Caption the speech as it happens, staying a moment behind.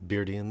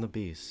Beardy and the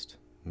Beast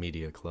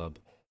Media Club.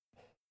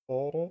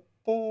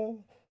 Ba-da-ba,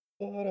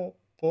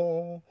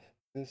 ba-da-ba.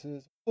 This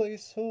is a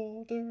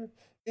placeholder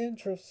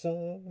intro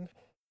song.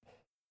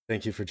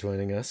 Thank you for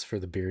joining us for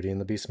the Beardy and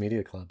the Beast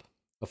Media Club,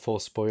 a full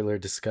spoiler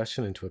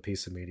discussion into a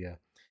piece of media.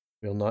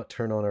 We will not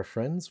turn on our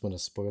friends when a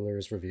spoiler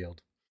is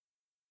revealed.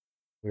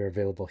 We are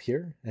available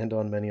here and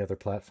on many other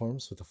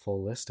platforms with a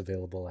full list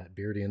available at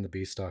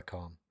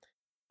beardyandthebeast.com.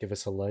 Give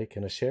us a like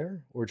and a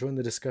share, or join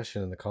the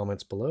discussion in the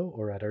comments below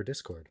or at our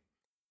Discord.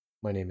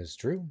 My name is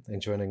Drew, and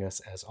joining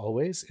us as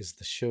always is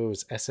the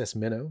show's SS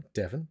Minnow,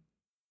 Devin.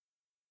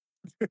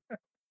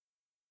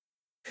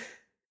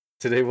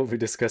 Today we'll be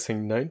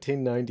discussing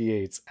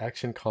 1998's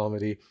action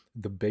comedy,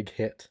 The Big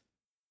Hit.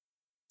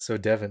 So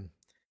Devin,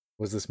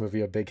 was this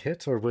movie a big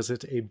hit or was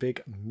it a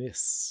big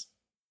miss?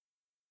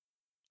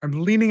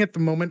 I'm leaning at the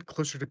moment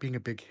closer to being a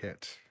big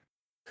hit.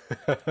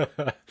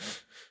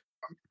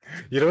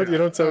 You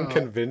don't sound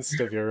convinced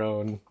of your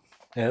own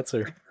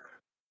answer.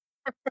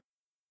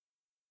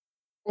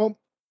 Well,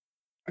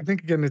 I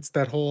think again it's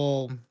that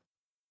whole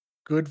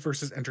good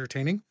versus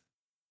entertaining.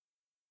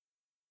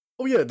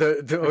 Oh yeah,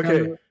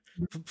 okay.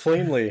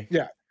 Plainly,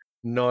 yeah,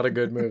 not a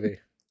good movie.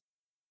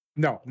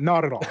 No,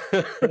 not at all.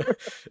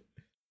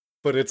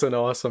 But it's an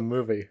awesome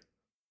movie.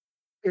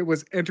 It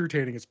was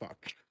entertaining as fuck.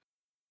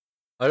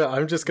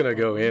 I'm just gonna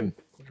go in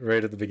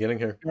right at the beginning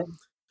here.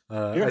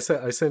 Yeah.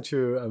 I sent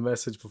you a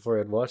message before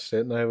I'd watched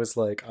it, and I was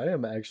like, I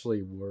am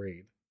actually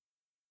worried.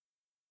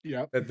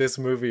 Yeah. That this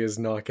movie is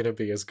not going to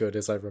be as good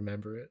as I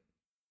remember it.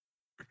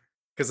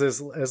 Because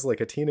as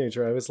like a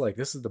teenager, I was like,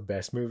 this is the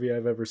best movie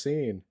I've ever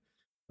seen.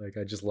 Like,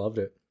 I just loved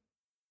it.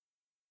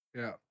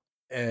 Yeah.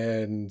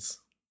 And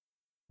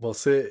well,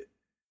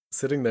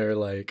 sitting there,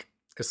 like,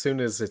 as soon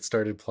as it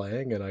started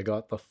playing and I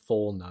got the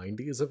full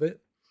 90s of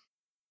it,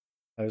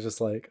 I was just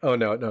like, oh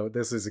no,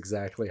 this is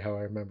exactly how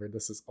I remember.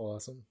 This is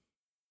awesome.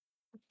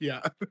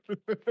 Yeah.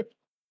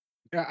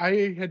 Yeah,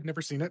 I had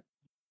never seen it,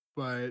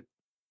 but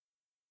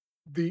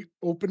the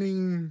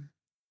opening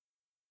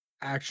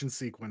action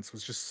sequence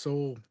was just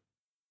so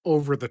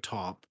over the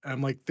top.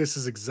 I'm like, this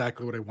is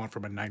exactly what I want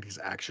from a 90s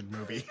action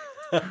movie.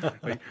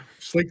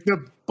 It's like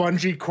the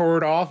bungee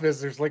cord off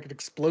as there's like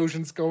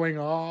explosions going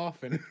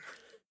off, and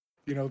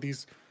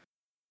these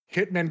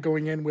hitmen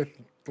going in with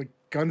like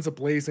guns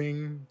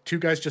ablazing, two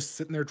guys just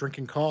sitting there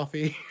drinking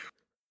coffee.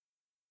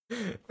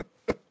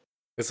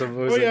 It's a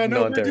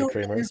non-dairy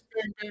creamer.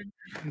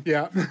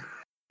 Yeah.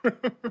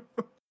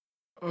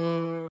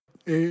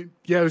 It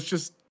was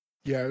just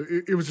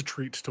it was a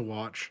treat to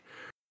watch.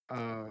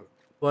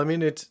 Well, I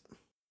mean,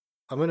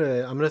 I'm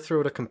gonna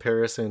throw out a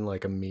comparison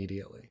like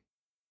immediately.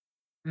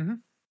 Mm-hmm.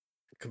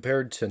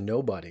 Compared to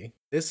Nobody,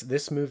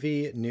 this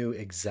movie knew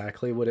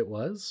exactly what it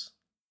was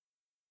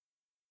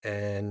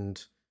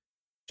and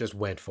just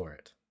went for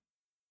it.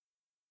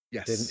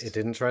 Yes. It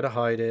didn't try to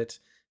hide it.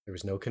 There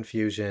was no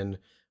confusion.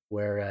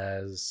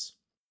 Whereas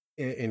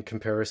in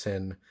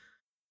comparison,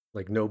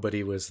 like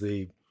Nobody was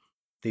the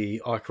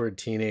awkward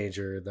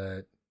teenager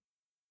that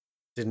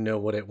didn't know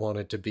what it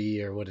wanted to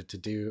be or what to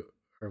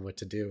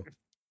do.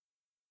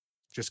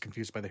 Just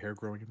confused by the hair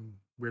growing in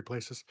weird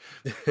places.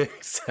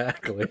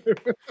 Exactly.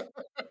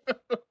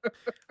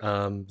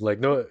 Like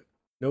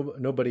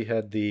nobody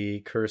had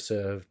the curse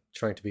of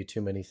trying to be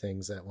too many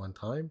things at one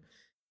time,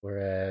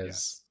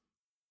 whereas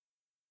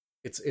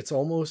it's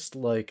almost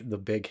like The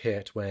Big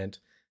Hit went,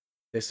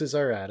 this is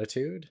our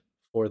attitude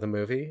for the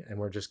movie and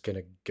we're just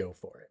gonna go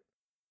for it.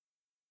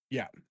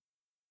 Yeah,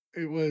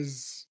 it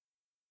was.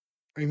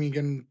 I mean,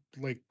 again,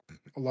 like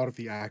a lot of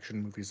the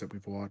action movies that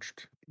we've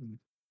watched,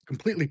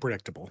 completely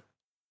predictable.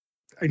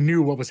 I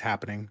knew what was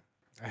happening.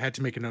 I had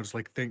to make a note.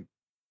 Like, thank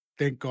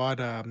God,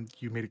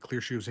 you made it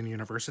clear she was in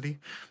university.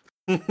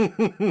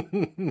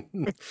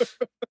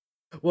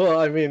 Well,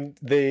 I mean,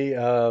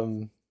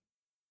 the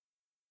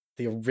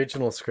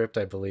original script,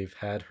 I believe,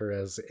 had her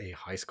as a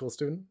high school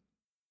student.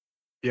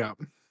 Yeah.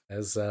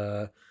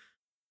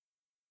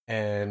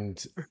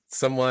 And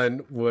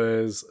someone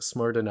was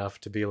smart enough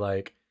to be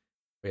like,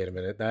 wait a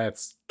minute,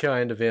 that's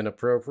kind of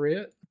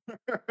inappropriate.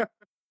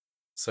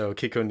 So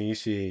Kiko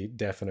Nishi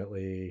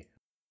definitely,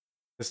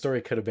 the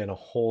story could have been a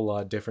whole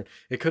lot different.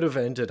 It could have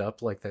ended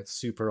up like that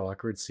super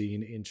awkward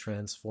scene in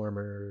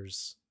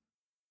Transformers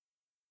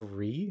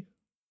 3,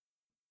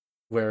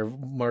 where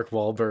Mark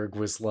Wahlberg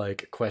was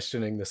like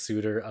questioning the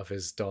suitor of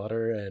his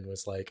daughter and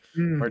was like,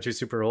 aren't you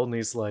super old? And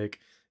he's like,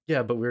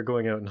 yeah, but we're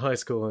going out in high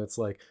school. And it's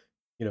like,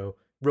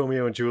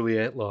 Romeo and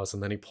Juliet laws.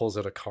 And then he pulls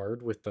out a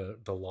card with the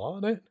law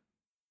on it.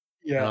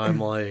 Yeah. And I'm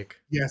like,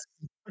 yes.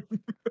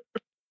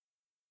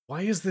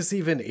 Why is this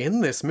even in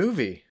this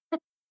movie?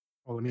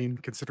 Well, I mean,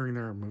 considering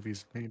there are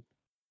movies made,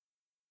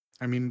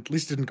 I mean, at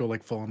least it didn't go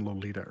like full on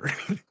Lolita or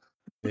anything.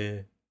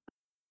 Yeah.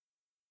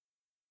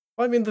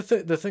 Well, I mean, the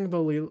thing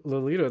about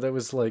Lolita that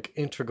was like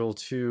integral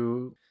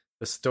to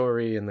the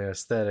story and the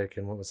aesthetic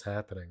and what was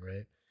happening,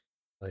 right?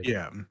 Like,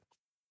 yeah,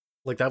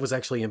 like that was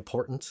actually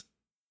important.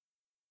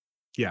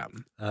 Yeah.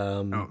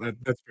 Oh,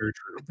 that's very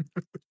true.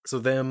 So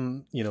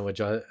them,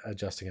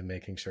 adjusting and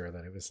making sure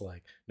that it was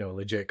like, no,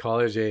 legit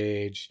college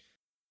age,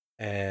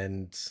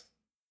 and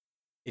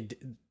it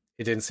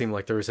it didn't seem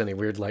like there was any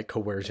weird like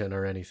coercion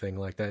or anything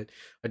like that.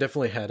 I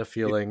definitely had a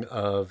feeling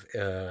of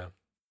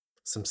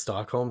some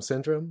Stockholm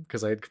syndrome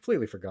because I had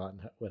completely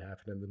forgotten what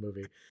happened in the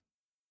movie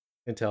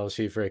until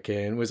she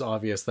freaking was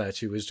obvious that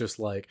she was just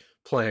like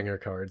playing her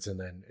cards, and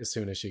then as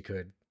soon as she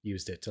could,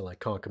 used it to like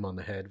conk him on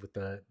the head with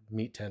the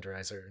meat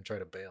tenderizer and try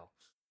to bail.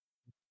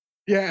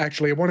 Yeah,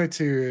 actually, I wanted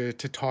to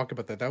talk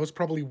about that. That was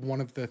probably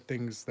one of the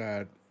things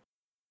that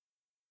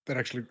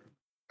actually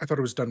I thought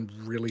it was done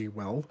really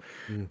well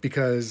Mm.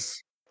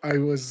 because I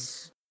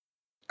was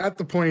at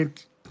the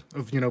point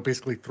of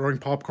basically throwing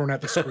popcorn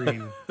at the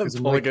screen because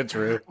Pulling it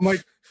through. I'm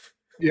like,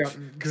 yeah,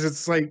 because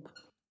it's like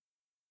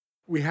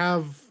we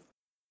have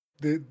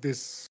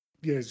this,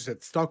 yeah, as you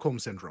said, Stockholm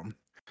syndrome,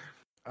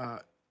 uh,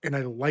 and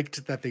I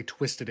liked that they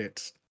twisted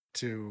it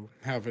to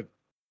have it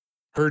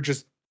her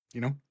just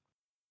you know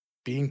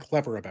being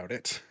clever about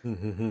it,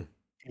 Mhm.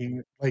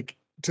 and like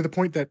to the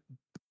point that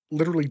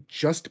literally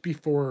just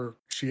before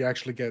she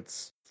actually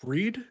gets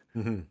freed,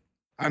 Mhm.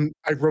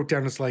 I wrote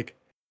down as like,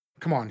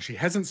 come on, she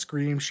hasn't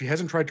screamed, she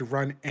hasn't tried to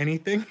run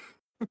anything.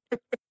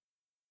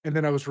 And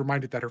then I was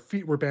reminded that her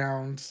feet were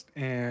bound,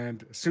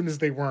 and as soon as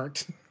they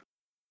weren't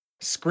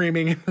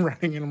screaming and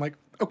running, and I'm like,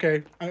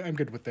 okay, I'm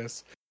good with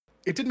this.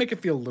 It did make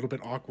it feel a little bit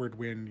awkward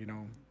when,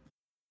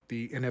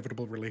 the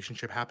inevitable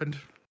relationship happened,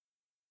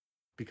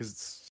 because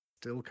it's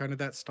still kind of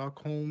that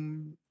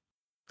Stockholm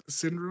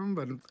syndrome,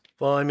 but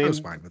Well, I I was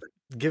mean, fine with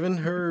it. given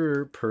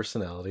her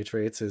personality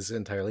traits, is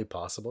entirely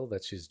possible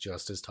that she's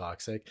just as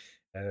toxic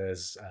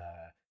as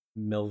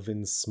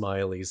Melvin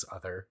Smiley's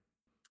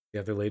the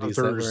other ladies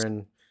that were Others,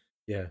 in,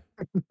 yeah,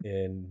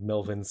 in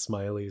Melvin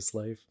Smiley's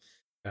life,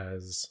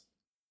 as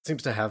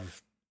seems to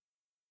have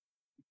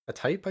a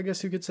type, I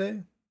guess you could say.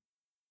 And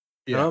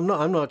yeah. I'm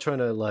not trying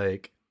to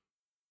like,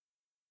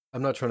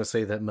 I'm not trying to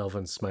say that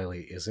Melvin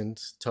Smiley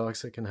isn't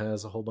toxic and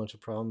has a whole bunch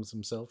of problems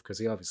himself, because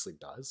he obviously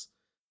does.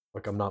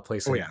 Like, I'm not Oh,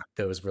 placing yeah.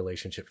 those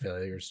relationship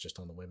failures just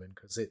on the women,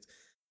 because it's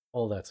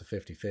all that's a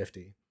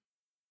 50-50.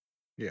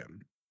 Yeah.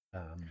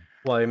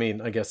 Well, I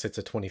mean, I guess it's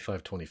a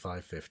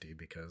 25-25-50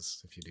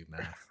 because if you do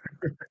math.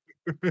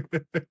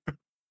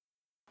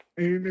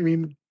 I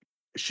mean,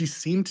 she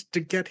seemed to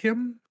get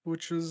him,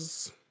 which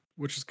is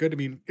good. I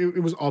mean,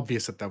 it was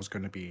obvious that was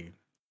going to be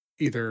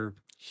either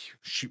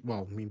she.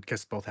 Well, I mean,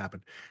 guess both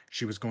happened.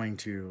 She was going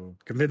to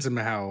convince him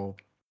how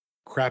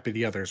crappy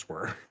the others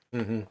were,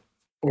 Mm-hmm.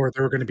 or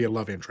they were going to be a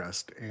love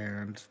interest,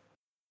 and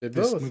Did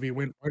this both. movie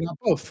went, why not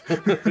both?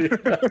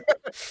 Yeah,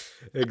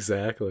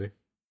 exactly.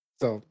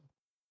 So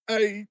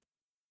I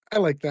I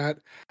like that.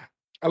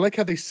 I like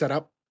how they set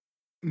up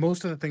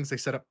most of the things they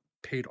set up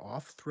paid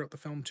off throughout the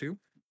film too.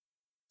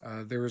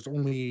 There was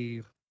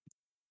only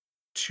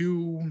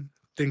two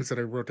things that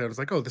I wrote down. I was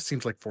like, oh, this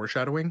seems like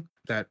foreshadowing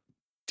that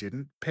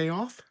didn't pay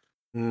off.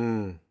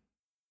 Mm.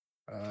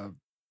 Uh,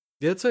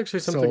 Yeah, it's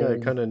actually something I so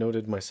kind of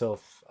noted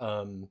myself.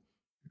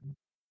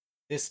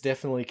 This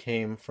definitely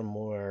came from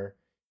more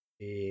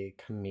a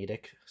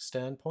comedic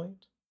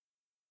standpoint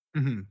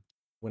mhm,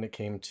 when it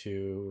came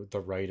to the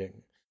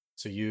writing.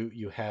 So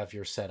you have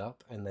your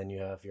setup and then you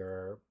have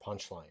your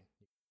punchline.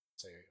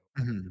 So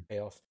mhm.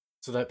 payoff.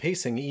 So that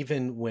pacing,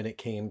 even when it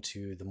came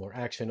to the more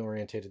action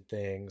oriented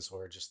things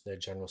or just the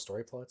general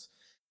story plots,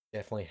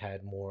 definitely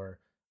had more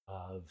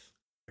of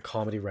a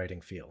comedy writing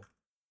feel.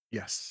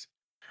 Yes,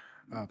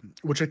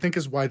 which I think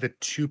is why the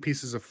two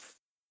pieces of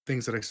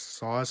things that I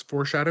saw as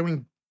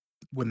foreshadowing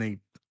when they,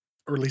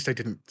 or at least I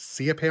didn't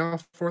see a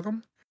payoff for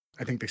them,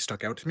 I think they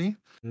stuck out to me.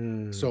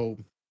 Mm. So,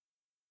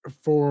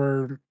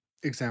 for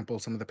example,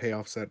 some of the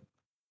payoffs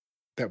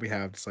that we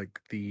have, it's like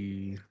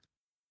the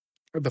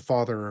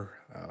father.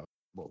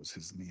 What was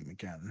his name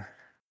again?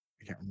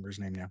 I can't remember his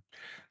name now.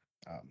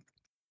 Um,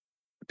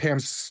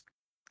 Pam's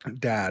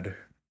dad Are you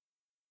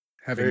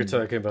having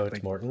talking about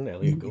like Morton,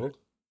 Elliot mm, Gould?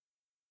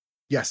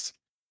 yes,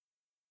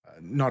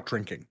 not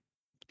drinking,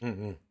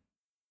 Mm-hmm.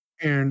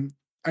 and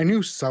I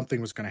knew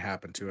something was going to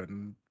happen to it.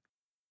 And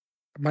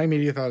my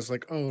immediate thought was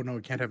like, "Oh no,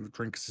 he can't have a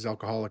drink because he's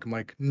alcoholic." I'm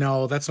like,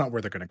 "No, that's not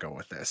where they're going to go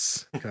with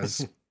this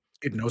because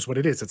it knows what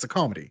it is. It's a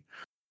comedy,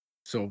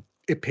 so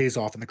it pays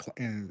off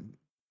in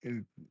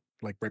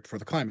like right before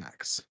the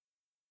climax,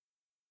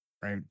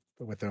 right?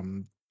 With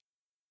them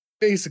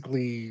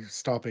basically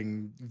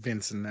stopping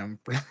Vince and them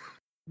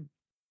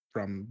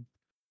from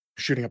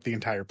shooting up the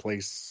entire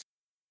place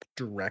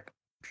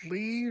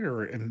directly,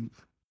 or in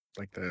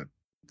like the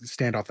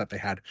standoff that they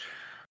had.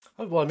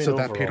 Well, I mean, So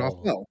that paid off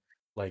overall, well.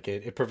 like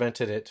it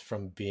prevented it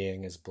from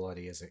being as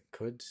bloody as it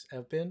could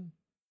have been.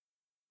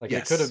 Like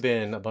it could have Yes.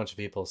 been a bunch of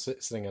people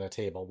sitting at a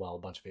table while a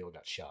bunch of people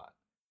got shot.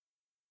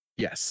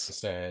 Yes.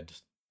 Instead,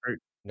 Right.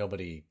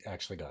 nobody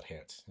actually got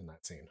hit in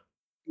that scene.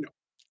 No,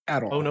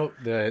 at Oh all. no,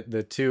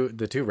 the two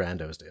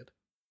randos did.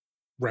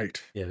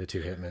 Right. Yeah, the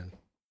two hitmen.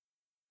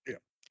 Yeah.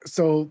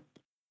 So,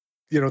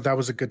 that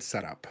was a good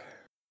setup.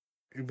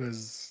 It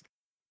was,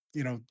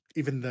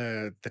 even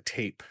the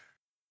tape,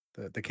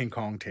 the King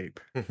Kong tape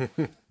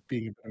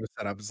being a bit of a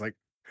setup is like,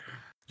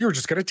 you're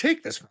just gonna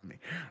take this from me.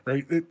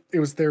 Right. It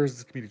was there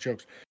was comedic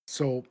jokes.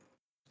 So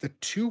the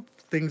two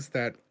things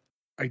that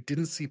I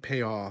didn't see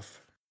pay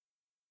off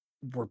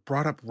were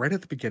brought up right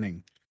at the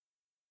beginning.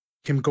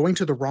 Him going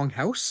to the wrong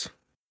house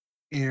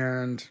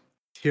and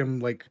him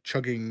like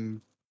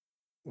chugging,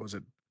 what was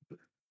it,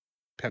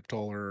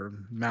 Peptol or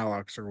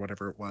Malox or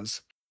whatever it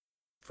was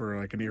for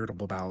like an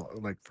irritable bowel,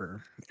 like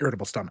for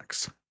irritable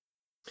stomachs.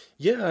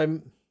 Yeah,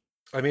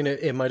 I mean,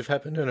 it might have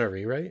happened in a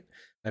rewrite.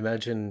 I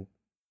imagine.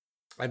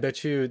 I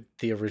bet you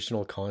the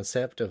original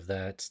concept of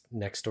that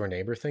next door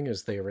neighbor thing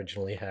is they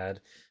originally had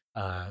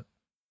uh,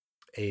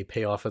 a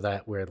payoff of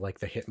that where like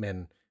the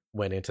hitmen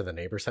went into the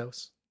neighbor's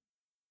house.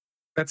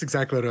 That's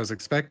exactly what I was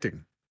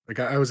expecting. Like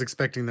I was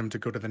expecting them to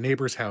go to the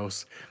neighbor's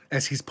house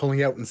as he's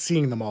pulling out and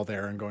seeing them all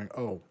there and going,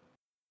 "Oh,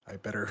 I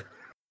better,"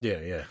 Yeah,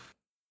 yeah.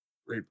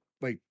 right,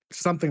 like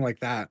something like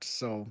that.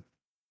 So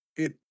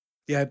it,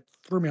 yeah, it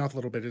threw me off a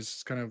little bit.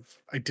 It's kind of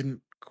I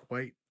didn't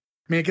quite.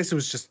 I mean, I guess it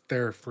was just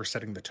there for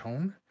setting the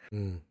tone,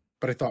 Mm.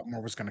 but I thought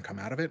more was going to come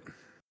out of it.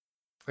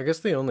 I guess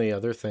the only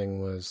other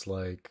thing was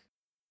like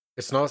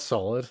it's not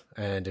solid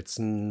and it's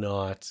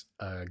not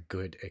a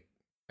good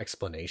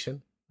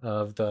explanation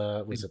of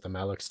the was Mm. it the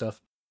Malik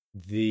stuff.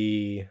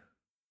 The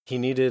He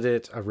needed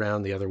it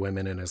around the other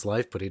women in his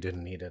life, but he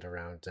didn't need it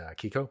around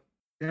Kiko.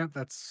 Yeah,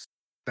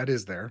 that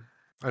is there.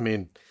 I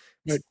mean,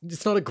 But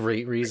it's not a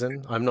great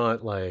reason. I'm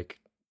not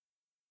like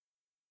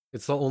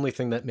it's the only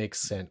thing that makes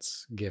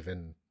sense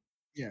given.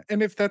 yeah,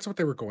 and if that's what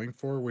they were going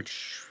for,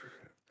 which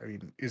I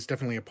mean is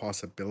definitely a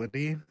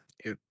possibility,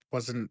 it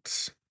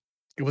wasn't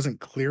it wasn't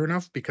clear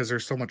enough because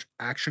there's so much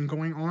action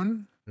going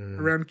on Mm,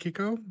 around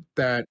Kiko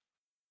that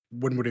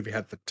one would have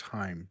had the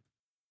time.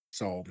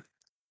 So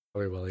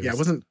or well, he yeah, it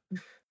was wasn't.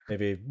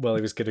 maybe while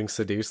he was getting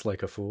seduced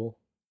like a fool.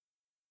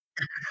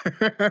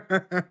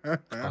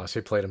 Oh,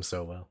 she played him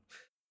so well.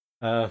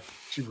 Uh,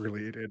 She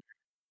really did.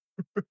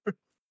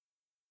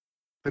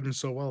 Did him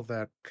so well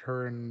that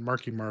her and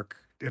Marky Mark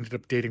ended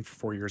up dating for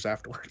 4 years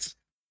afterwards.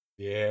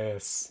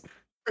 yes.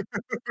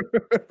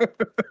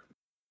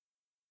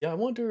 Yeah, I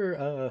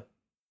wonder.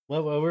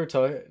 Well, while we were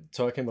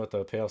talking about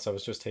the payoffs, I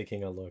was just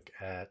taking a look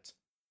at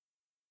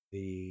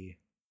the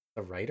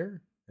the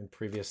writer and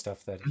previous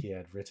stuff that he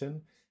had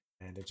written,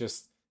 and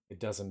it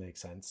doesn't make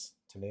sense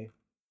to me.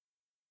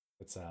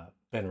 It's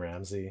Ben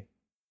Ramsey,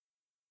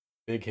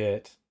 Big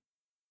Hit,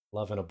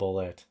 Love and a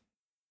Bullet,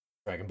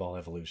 Dragon Ball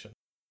Evolution.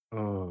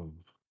 Oh,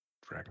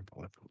 Dragon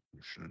Ball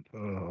Evolution.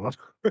 Oh.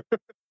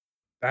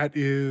 That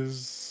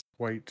is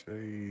quite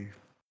a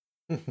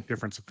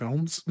difference of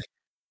films.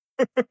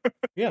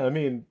 Yeah, I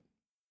mean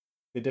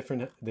they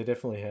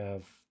definitely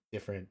have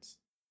different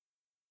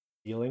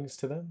feelings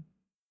to them.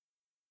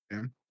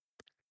 Yeah.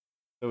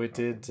 So it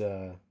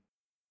Um,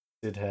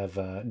 did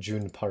have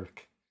June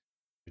Park,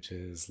 which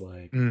is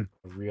like mm,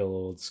 a real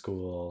old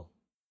school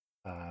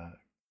uh,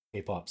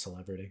 K-pop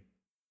celebrity.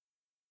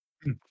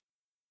 mm,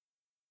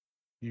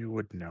 you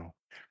would know.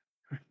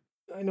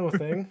 I know a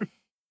thing.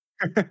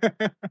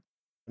 I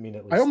mean,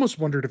 at I least almost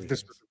wondered if three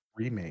this was things. a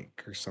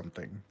remake or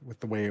something with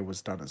the way it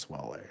was done as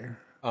well. Like,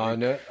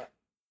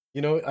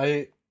 No,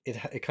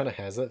 it kind of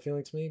has that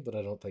feeling to me, but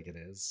I don't think it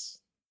is.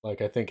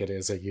 Like, I think it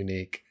is a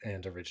unique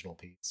and original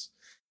piece.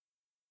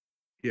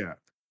 yeah,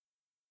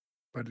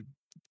 but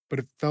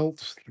it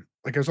felt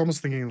like I was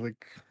almost thinking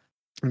like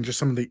I mean, just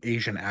some of the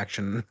Asian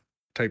action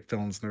type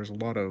films. And there's a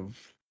lot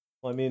of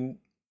Well, I mean,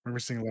 I remember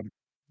seeing a lot of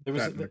there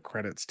was that in the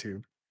credits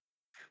too.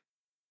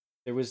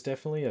 there was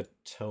definitely a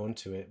tone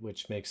to it,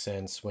 which makes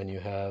sense when you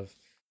have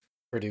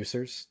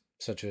producers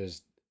such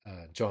as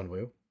John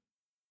Woo.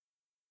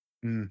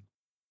 Mm,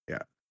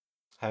 yeah,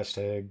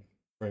 Hashtag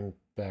bring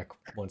back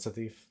Once a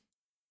Thief.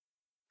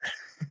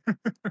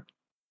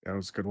 that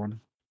was a good one.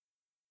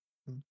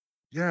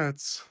 Yeah,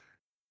 it's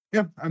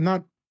yeah. I'm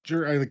not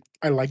sure.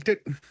 I liked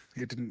it.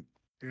 It didn't.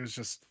 It was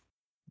just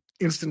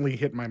instantly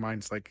hit my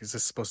mind. It's like, is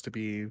this supposed to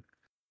be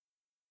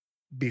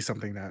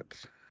something that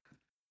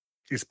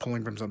is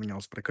pulling from something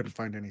else? But I couldn't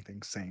find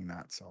anything saying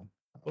that. So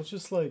Well, it's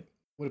just like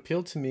what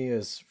appealed to me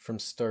is from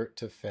start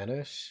to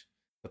finish,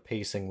 the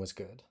pacing was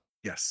good.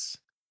 yes,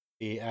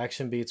 The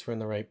action beats were in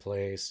the right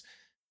place,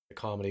 the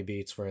comedy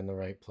beats were in the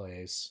right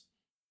place.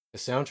 The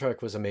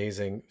soundtrack was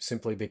amazing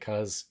simply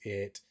because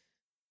it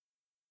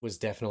was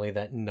definitely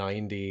that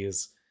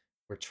 90s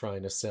we're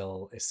trying to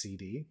sell a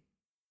CD.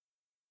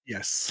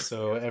 yes,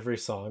 So every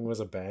song was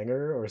a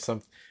banger or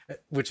something,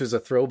 which is a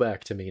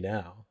throwback to me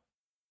now.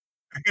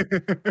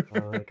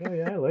 I'm like, oh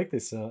yeah, I like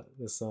this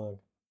song.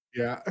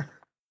 yeah,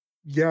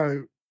 yeah.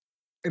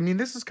 I mean,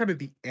 this is kind of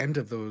the end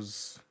of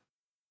those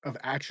of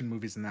action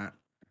movies in that.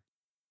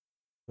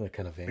 That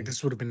kind of Like vein,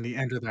 this would have been the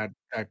end of that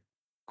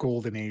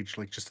golden age,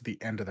 like just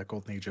the end of that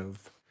golden age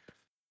of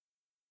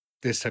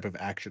this type of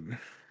action.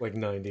 like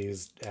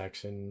 90s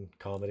action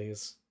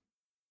comedies.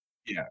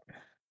 Yeah.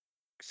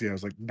 'Cause, yeah, it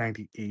was like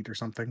 98 or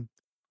something.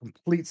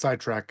 Complete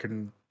sidetrack,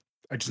 and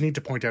I just need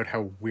to point out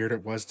how weird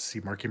it was to see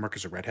Marky Mark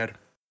as a redhead.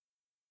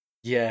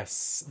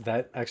 Yes,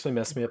 that actually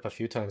messed me up a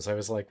few times. I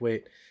was like,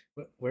 wait,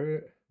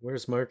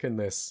 where's Mark in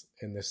this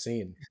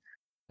scene?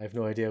 I have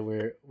no idea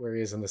where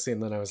he is in the scene.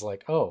 Then I was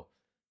like, oh,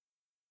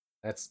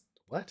 that's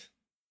what?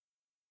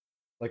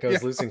 Like I Yeah.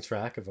 was losing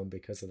track of them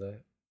because of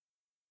that.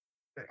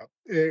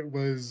 It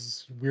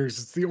was weird.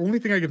 It's the only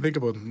thing I can think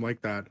of him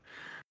like that.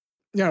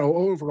 Yeah,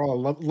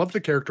 overall, I love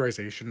the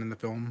characterization in the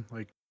film.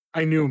 Like,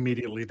 I knew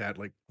immediately that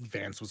like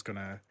Vance was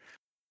gonna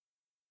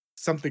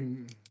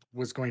something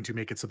was going to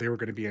make it so they were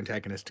going to be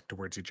antagonistic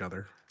towards each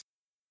other.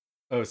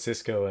 Oh,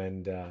 Cisco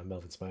and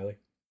Melvin Smiley.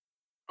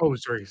 Oh,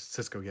 sorry,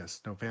 Cisco.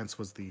 Yes, no, Vance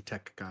was the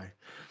tech guy.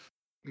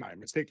 My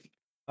mistake.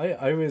 I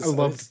I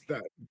loved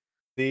that.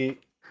 the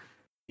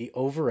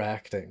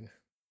overacting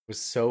was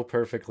so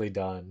perfectly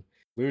done.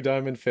 Lou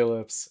Diamond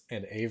Phillips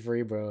and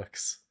Avery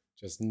Brooks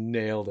just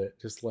nailed it.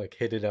 Just like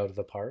hit it out of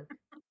the park.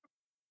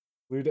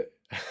 Lou,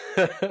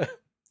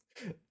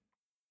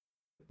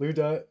 Lou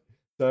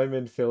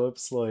Diamond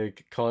Phillips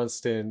like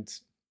constant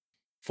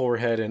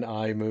forehead and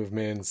eye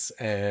movements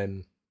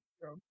and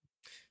Yeah.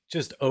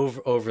 just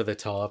over the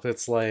top.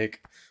 It's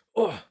like,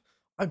 oh,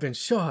 I've been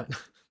shot.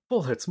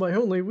 Bullets, my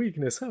only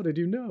weakness. How did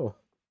you know?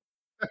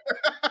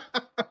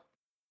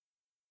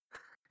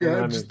 And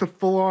Yeah, I'm just the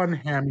full on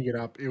hamming it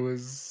up. It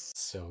was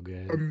so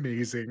good.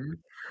 amazing.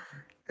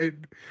 It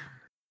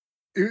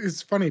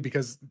it's funny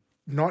because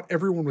not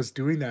everyone was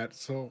doing that.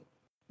 So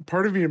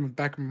part of me in the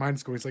back of my mind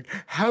is going, it's like,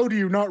 how do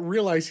you not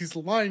realize he's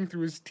lying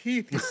through his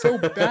teeth? He's so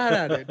bad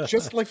at it,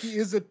 just like he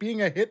is at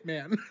being a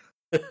hitman.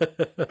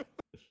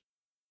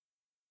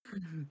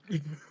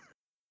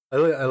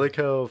 I like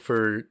how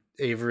for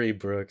Avery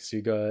Brooks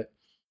you got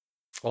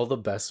all the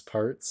best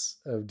parts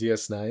of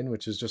DS9,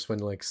 which is just when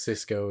like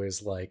Cisco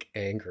is like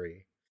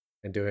angry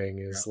and doing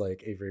his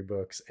like Avery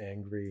Brooks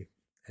angry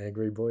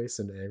voice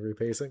and angry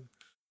pacing.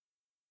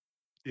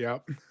 Yeah.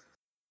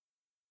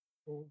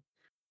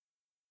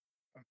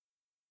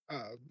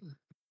 Um,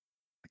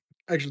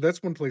 actually,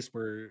 that's one place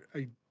where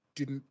I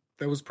didn't.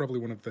 That was probably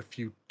one of the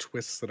few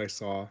twists that I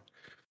saw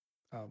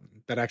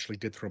that actually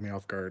did throw me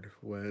off guard.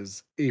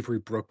 Was Avery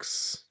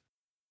Brooks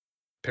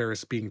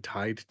Paris being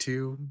tied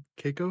to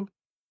Keiko?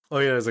 Oh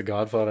yeah, as a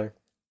Godfather.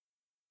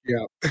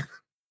 Yeah,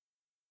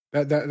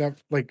 that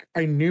like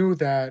I knew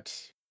that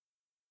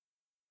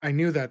they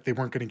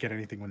weren't going to get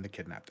anything when they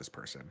kidnapped this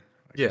person.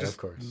 Like, I Yeah, of just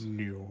course.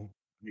 knew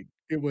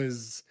it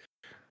was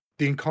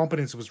the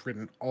incompetence was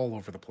written all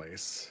over the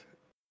place,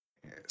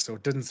 so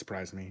it didn't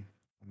surprise me.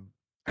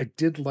 I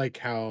did like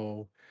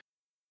how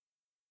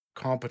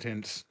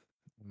competent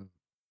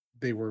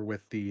they were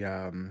with the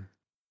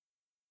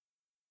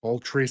all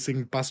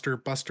tracing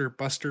busters.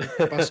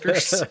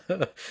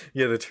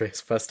 Yeah, the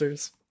Trace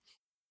Busters.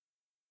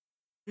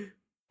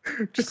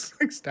 Just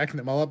like stacking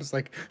them all up. It's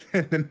like,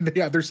 and then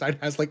the other side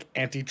has like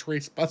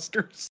anti-trace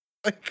busters.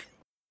 Like,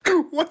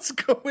 what's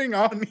going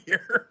on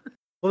here?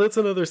 Well, that's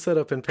another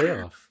setup and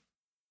payoff.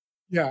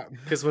 Yeah,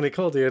 Because when he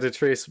called, he had a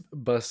Trace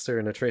Buster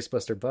and a Trace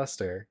Buster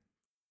Buster,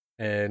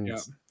 and yeah,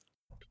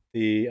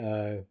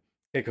 the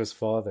Keiko's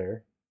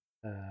father,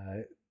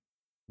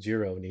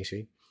 Jiro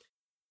Nishi,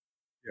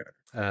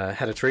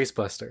 had a Trace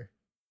Buster,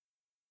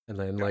 and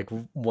then like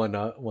one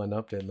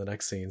upped it in the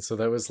next scene. So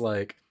that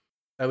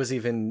was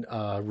even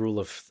rule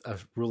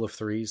of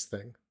threes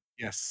thing.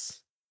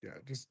 yes, yeah.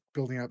 Just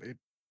building up. It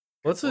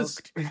What's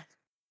this worked.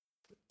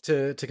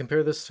 to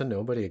compare this to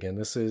Nobody again?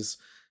 This is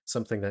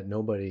something that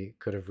Nobody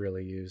could have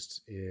really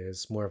used.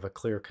 Is more of a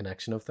clear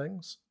connection of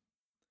things.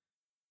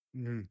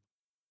 Mhm.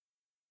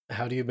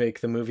 How do you make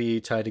the movie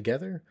tie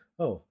together?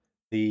 Oh,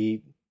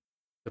 the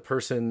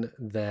person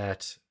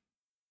that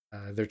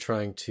they're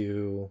trying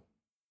to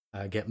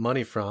get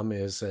money from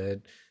is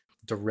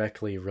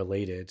directly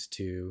related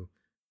to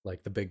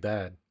like the big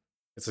bad.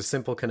 It's a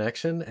simple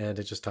connection, and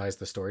it just ties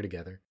the story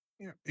together.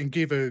 Yeah, and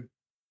gave a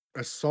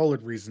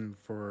solid reason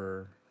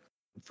for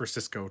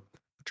Cisco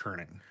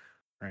turning.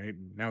 Right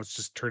now, it's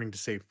just turning to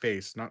save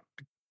face, not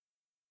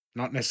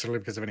necessarily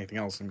because of anything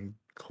else. I mean,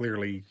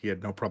 clearly he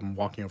had no problem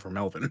walking over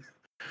Melvin.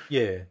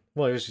 Yeah,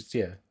 well, it was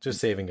just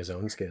saving his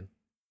own skin.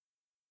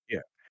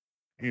 Yeah,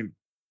 and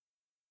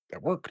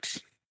that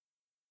worked.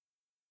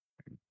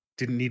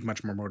 Didn't need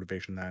much more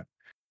motivation than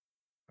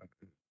that.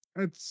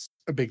 It's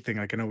a big thing.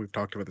 Like, I know we've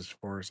talked about this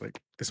before. It's like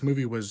this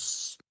movie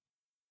was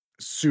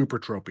super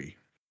tropey,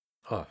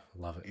 Oh,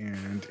 love it.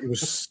 and it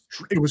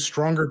was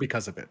stronger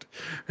because of it,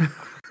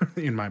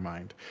 in my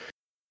mind.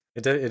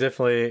 It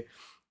definitely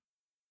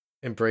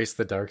embraced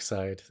the dark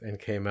side and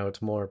came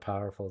out more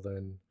powerful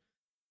than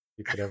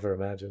you could ever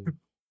imagine.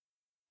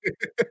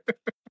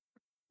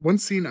 One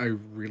scene I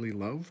really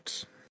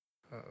loved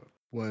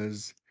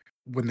was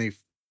when they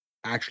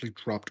actually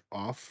dropped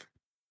off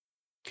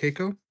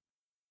Keiko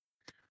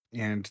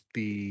and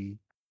the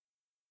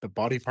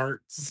body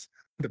parts,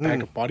 the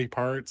bag of body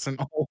parts, and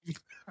all.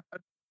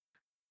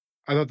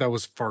 I thought that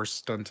was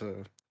farce done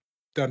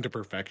to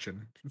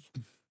perfection. Well,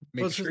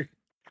 Make it's just sure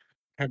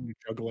having to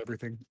juggle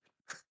everything.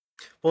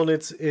 well,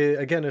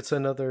 again, it's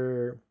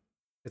another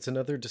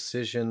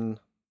decision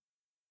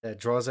that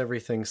draws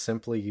everything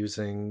simply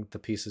using the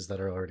pieces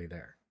that are already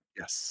there.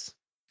 Yes.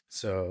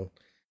 So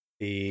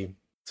the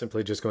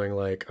simply just going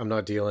like, I'm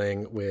not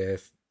dealing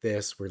with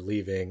this, we're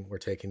leaving, we're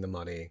taking the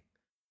money,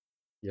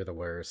 you're the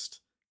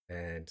worst,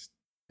 and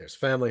there's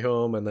family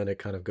home, and then it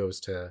kind of goes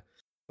to,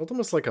 felt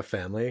almost like a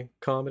family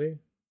comedy.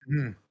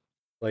 Mm,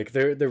 Like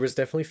there was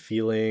definitely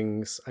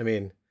feelings. I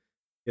mean,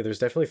 yeah, there's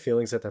definitely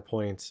feelings at that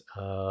point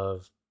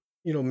of,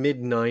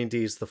 mid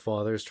 90s, the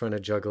father's trying to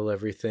juggle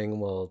everything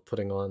while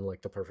putting on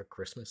like the perfect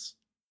Christmas.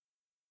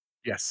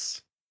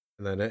 yes.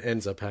 And then it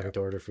ends up Yeah. having to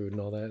order food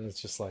and all that. And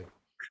it's just like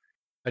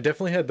I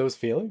definitely had those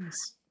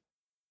feelings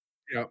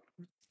Yeah.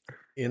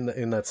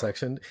 in that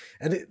section.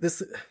 And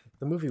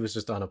the movie was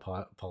just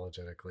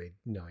unapologetically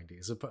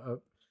 90s,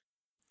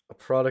 a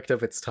product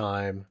of its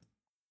time,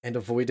 and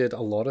avoided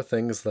a lot of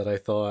things that I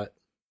thought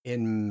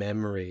in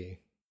memory.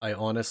 I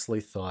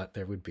honestly thought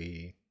there would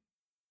be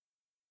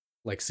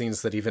like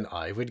scenes that even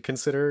I would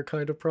consider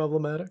kind of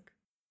problematic,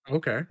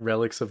 Okay.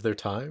 relics of their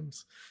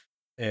times.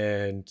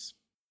 And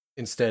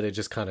instead, it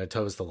just kind of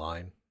toes the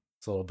line.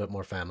 It's a little bit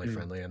more family Mm,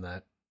 friendly in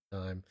that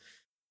time.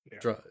 yeah.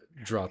 Dro-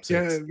 drops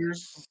Yeah. its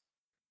There's.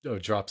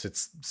 drops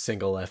its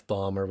single F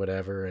bomb or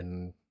whatever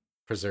and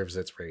preserves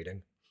its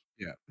rating.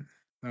 Yeah.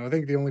 No, I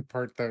think the only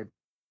part that.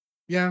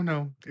 Yeah.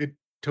 No, it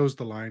toes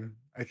the line.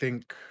 I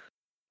think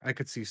I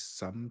could see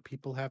some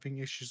people having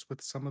issues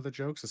with some of the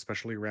jokes,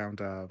 especially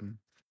around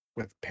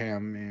with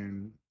Pam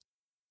and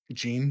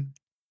Gene.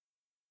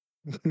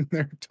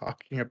 They're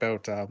talking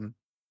about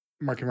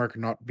Marky Mark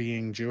not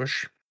being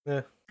Jewish.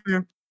 Yeah,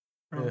 Yeah.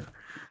 yeah. Um,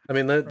 I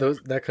mean uh,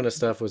 that kind of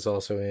stuff was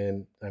also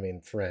in, I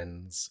mean,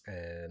 Friends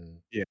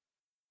and yeah.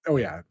 Oh uh,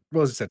 yeah.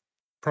 Well, as I said,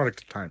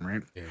 product of time,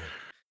 right? yeah.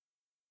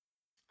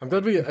 I'm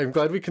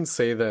glad we can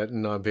say that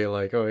and not be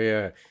like, oh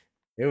yeah,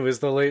 it was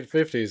the late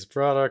 50s,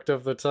 product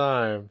of the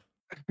time.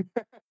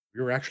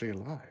 We were actually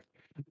alive.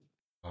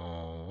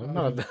 Oh, I'm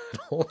not Um, that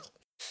old.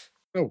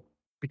 no,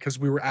 because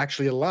we were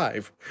actually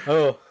alive.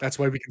 Oh, That's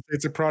why we can say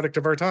it's a product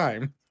of our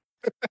time.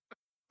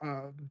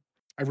 Um,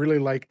 I really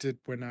liked it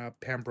when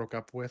Pam broke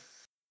up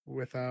with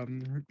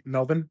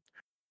Melvin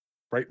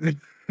right in the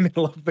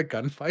middle of the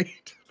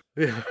gunfight.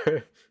 yeah.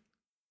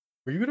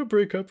 Were you gonna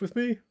break up with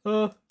me?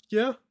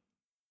 Yeah.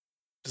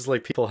 Just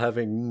like people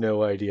having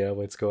no idea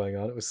what's going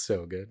on. It was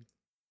so good.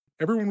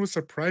 Everyone was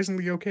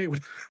surprisingly okay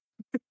with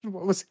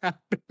what was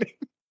happening.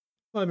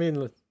 Well, I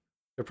mean,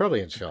 they're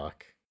probably in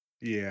shock.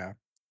 Yeah.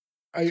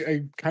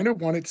 I kind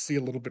of wanted to see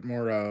a little bit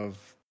more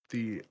of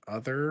the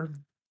other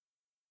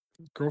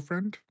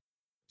girlfriend.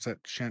 Was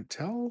that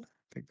Chantel?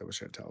 I think that was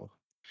Chantel.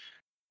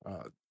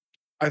 Uh,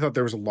 I thought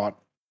there was a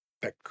lot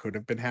that could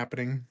have been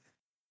happening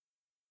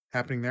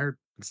there.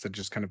 Instead,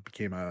 just kind of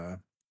became a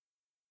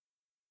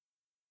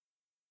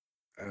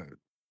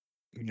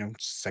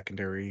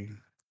secondary,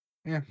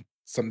 yeah,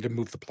 something to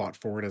move the plot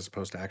forward as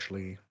opposed to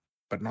actually,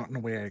 but not in a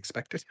way I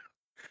expected.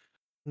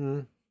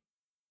 Hmm.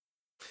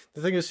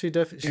 The thing is, she And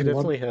one,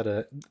 definitely had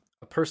a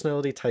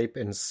personality type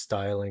and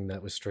styling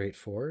that was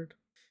straightforward,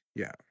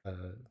 yeah,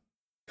 uh,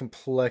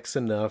 complex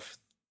enough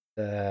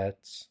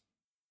that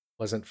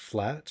wasn't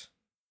flat,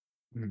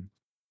 mm,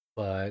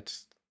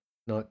 but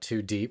not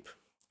too deep.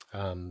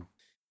 Um,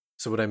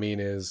 so what I mean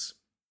is,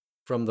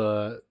 from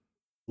the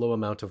low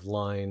amount of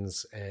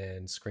lines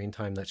and screen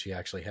time that she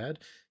actually had,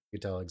 you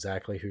could tell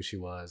exactly who she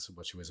was,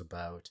 what she was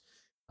about.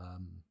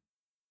 Um,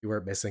 you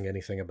weren't missing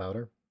anything about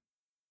her.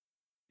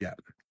 yeah.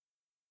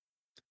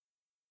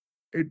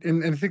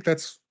 And I think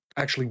that's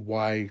actually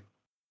why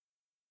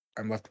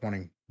I'm left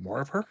wanting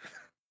more of her,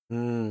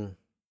 Mm,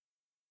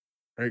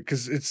 right?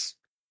 Because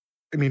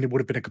I mean, it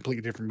would have been a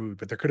completely different movie,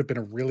 but there could have been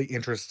a really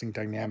interesting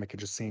dynamic in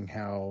just seeing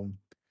how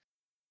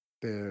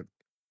the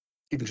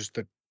even just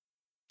the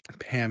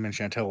Pam and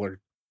Chantel are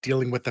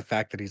dealing with the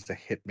fact that he's a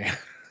hitman.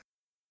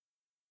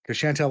 Because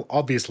Chantel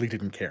obviously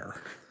didn't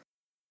care.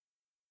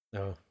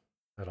 no,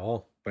 at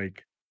all.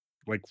 Like,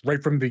 like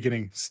right from the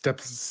beginning,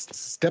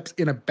 steps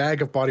in a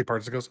bag of body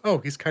parts and goes, "Oh,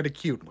 he's kind of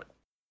cute." Like,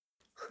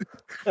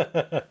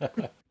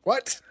 I,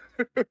 what?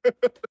 t-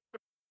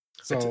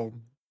 So,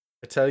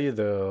 I tell you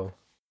though,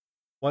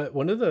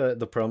 one of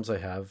the problems I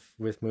have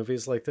with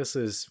movies like this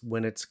is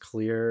when it's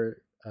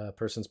clear a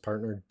person's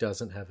partner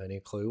doesn't have any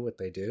clue what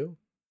they do,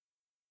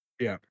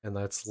 yeah. and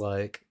that's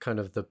like kind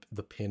of the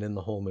pin in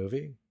the whole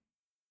movie.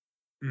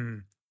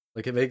 Mm,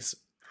 Like it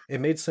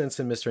made sense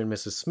in Mr. and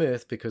Mrs.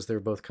 Smith because they were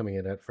both coming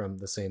at it from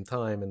the same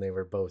time and they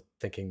were both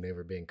thinking they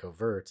were being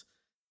covert.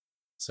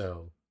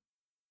 So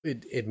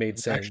it I made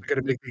was sense. actually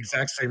going to make the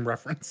exact same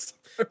reference.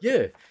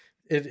 Yeah,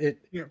 it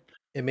it Yeah.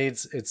 it made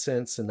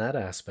sense in that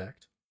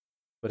aspect.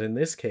 But in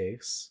this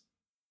case,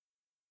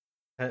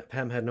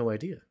 Pam had no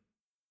idea.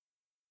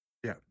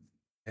 Yeah.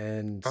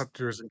 And Thought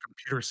there was in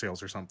computer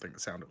sales or something, it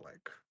sounded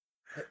like.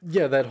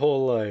 yeah, that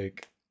whole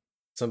like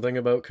something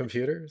about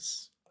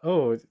computers.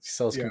 Oh, it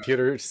sells Yeah.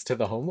 computers to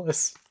the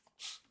homeless.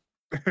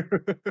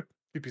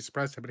 You'd be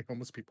surprised how many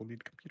homeless people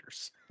need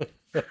computers.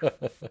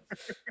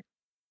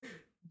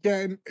 Yeah,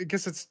 and I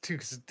guess it's too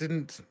because it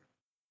didn't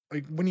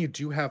like when you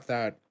do have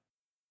that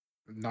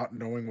not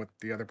knowing what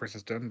the other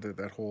person's done,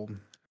 that whole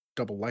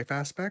double life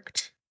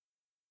aspect,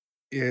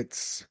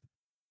 it's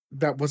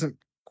that wasn't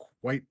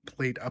quite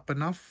played up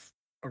enough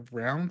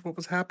around what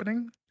was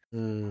happening.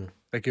 Mm,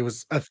 Like it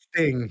was a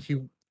thing.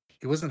 He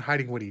wasn't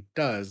hiding what he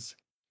does.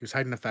 He was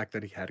hiding the fact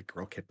that he had a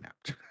girl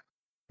kidnapped.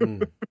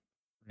 mm.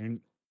 Right?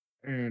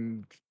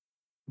 and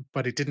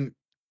but it didn't,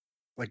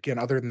 like, again,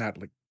 other than that,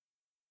 like,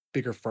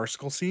 bigger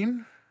farcical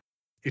scene,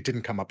 it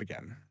didn't come up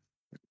again.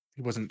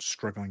 He wasn't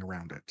struggling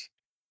around it.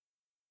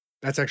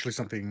 That's actually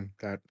something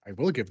that I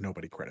will give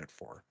nobody credit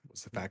for,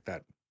 was the fact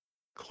that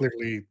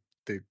clearly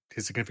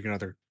his significant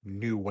other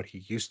knew what he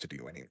used to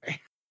do anyway.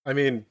 I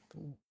mean,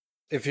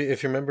 if you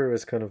remember, it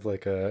was kind of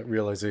like a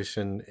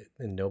realization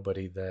in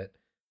Nobody that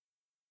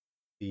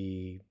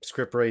the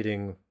script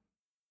writing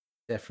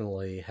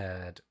definitely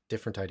had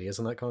different ideas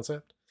on that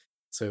concept.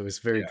 So it was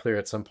very Yeah. clear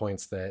at some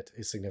points that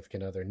his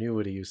significant other knew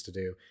what he used to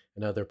do,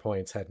 and other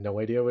points had no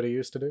idea what he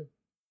used to do.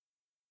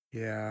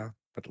 Yeah,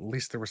 but at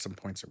least there were some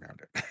points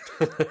around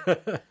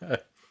it. I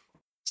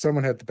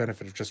Someone had the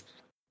benefit of just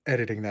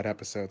editing that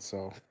episode,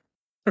 so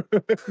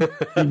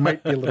he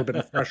might be a little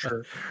bit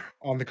fresher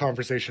on the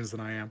conversations than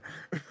I am.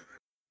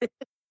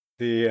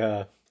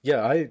 Yeah,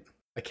 I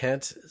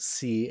can't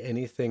see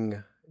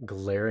anything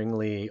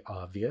glaringly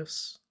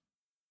obvious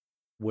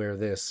where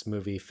this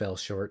movie fell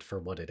short for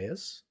what it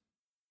is.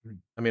 Mm.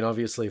 I mean,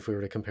 obviously, if we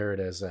were to compare it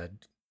as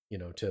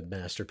to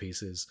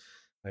masterpieces,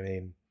 I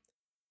mean,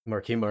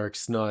 Marky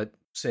Mark's not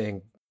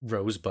saying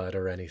Rosebud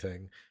or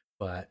anything,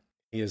 but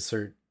he is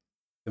the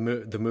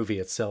movie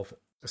itself,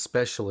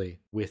 especially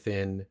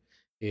within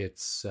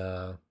its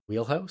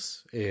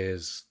wheelhouse,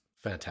 is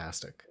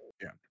fantastic.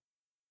 Yeah.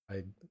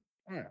 I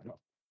Oh, yeah, no.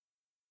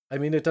 I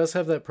mean, it does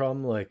have that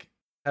problem. Like,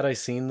 had I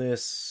seen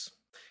this,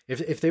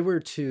 if they were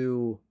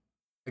to,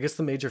 I guess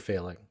the major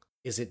failing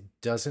is it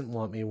doesn't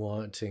want me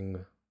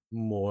wanting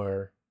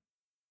more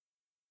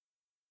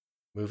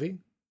movie.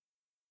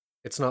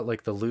 It's not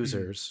like The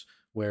Losers,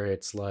 where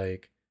it's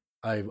like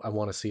I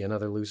want to see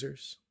another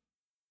Losers.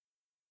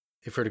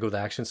 If we're to go the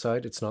action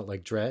side, it's not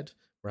like Dread,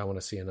 where I want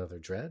to see another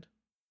Dread.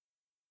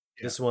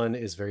 Yeah. This one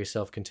is very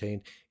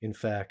self-contained. In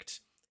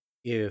fact,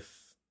 if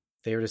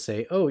they were to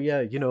say, "Oh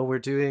yeah, we're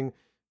doing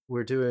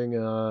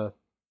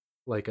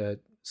like a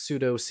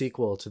pseudo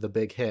sequel to the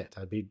big hit,"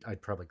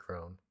 I'd probably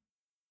groan.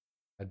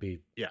 I'd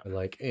be Yeah.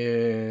 like,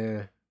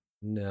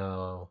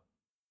 no,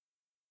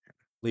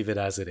 leave it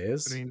as it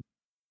is. I mean,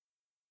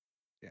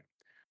 yeah.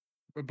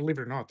 But believe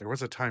it or not, there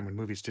was a time when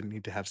movies didn't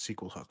need to have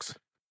sequel hooks.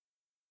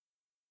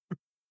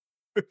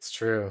 It's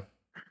true.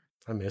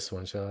 I miss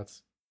one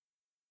shots.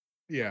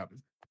 Yeah.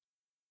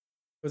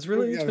 It was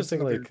really Yeah, that's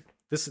interesting. another. Like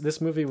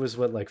this movie was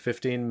what, like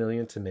 15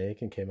 million to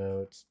make, and came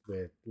out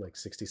with like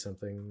 60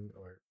 something,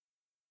 or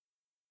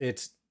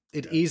it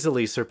Yeah.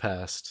 easily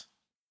surpassed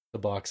the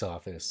box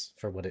office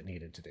for what it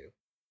needed to do.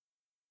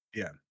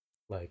 Yeah.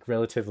 Like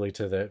relatively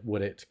to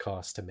what it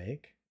cost to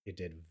make, it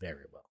did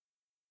very well.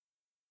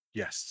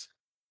 Yes.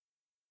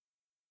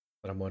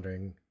 But I'm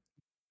wondering,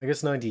 I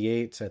guess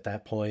 98 at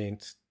that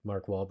point,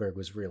 Mark Wahlberg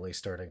was really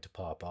starting to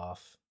pop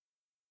off.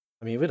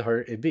 I mean,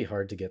 it'd be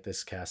hard to get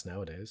this cast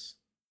nowadays.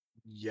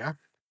 Yeah.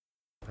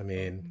 I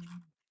mean,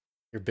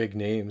 your big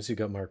names, you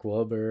got Mark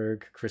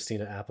Wahlberg,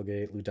 Christina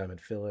Applegate, Lou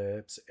Diamond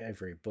Phillips,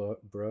 Avery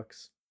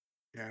Brooks.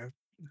 Yeah.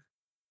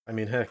 I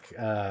mean, heck,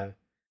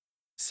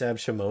 Sab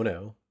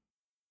Shimono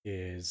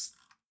is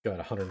got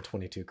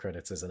 122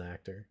 credits as an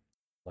actor.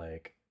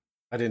 Like,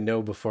 I didn't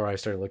know before I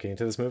started looking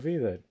into this movie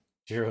that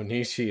Jiro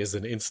Nishi is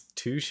an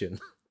institution.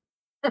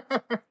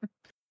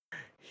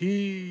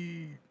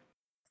 He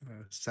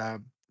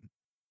Sab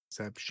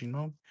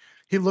Shino.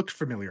 He looked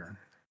familiar.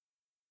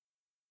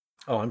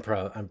 Oh, I'm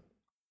proud. I'm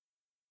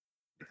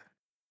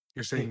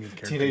You're saying his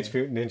character Teenage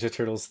name. Mutant Ninja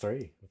Turtles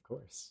 3, of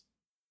course.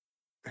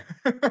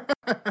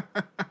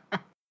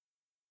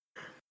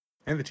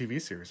 And the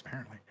TV series,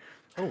 apparently.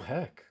 Oh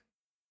heck.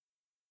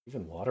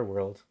 Even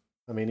Waterworld.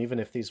 I mean, even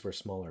if these were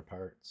smaller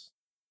parts.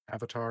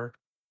 Avatar.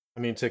 I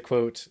mean, to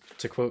quote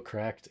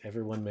Cracked,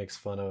 everyone makes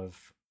fun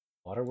of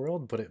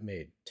Waterworld, but it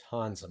made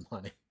tons of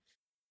money.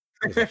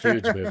 It was a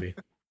huge movie.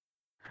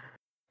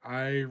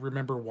 I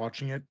remember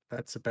watching it.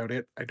 That's about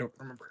it. I don't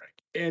remember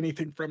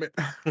anything from it.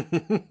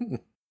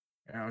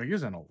 Yeah, he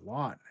was in a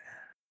lot.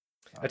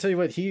 I tell you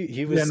what,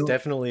 he was Yeah, no-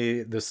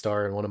 definitely the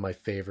star in one of my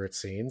favorite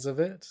scenes of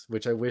it,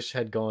 which I wish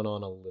had gone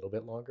on a little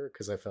bit longer,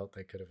 because I felt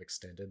they could have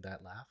extended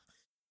that laugh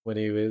when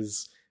he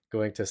was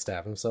going to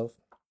stab himself.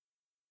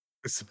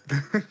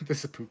 The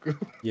seppuku.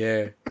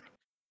 Yeah.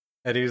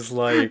 And he's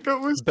like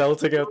That was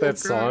belting out so that good.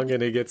 song,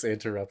 and he gets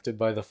interrupted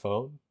by the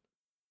phone.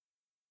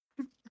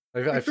 I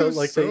It felt was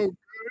like so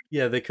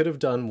they could have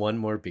done one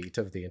more beat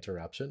of the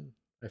interruption,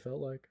 I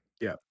felt like.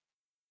 Yeah.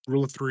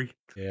 Rule of 3.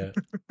 Yeah.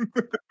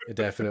 It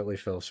definitely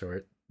fell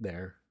short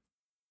there.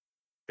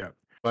 Yeah.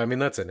 Well, I mean,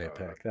 that's a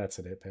nitpick. That's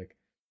a nitpick.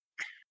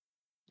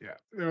 Yeah.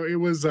 No, it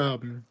was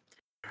I'm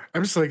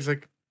just like, it's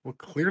like, well,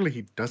 clearly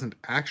he doesn't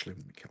actually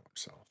want to kill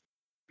himself,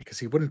 because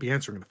he wouldn't be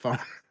answering the phone.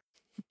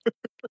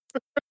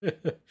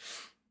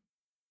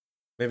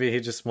 Maybe he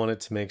just wanted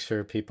to make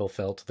sure people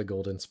felt the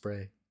golden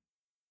spray.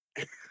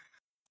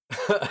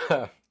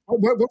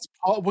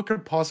 What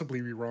could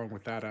possibly be wrong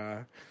with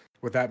that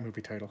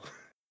movie title?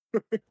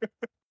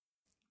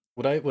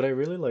 What I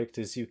really liked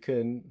is you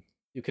could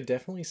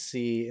definitely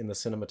see in the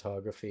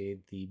cinematography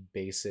the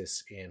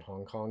basis in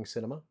Hong Kong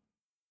cinema.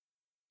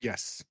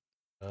 Yes.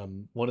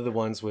 One of the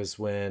ones was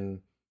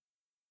when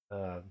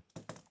uh,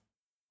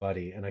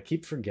 Buddy, and I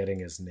keep forgetting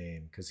his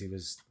name because he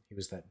was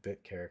that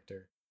bit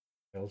character.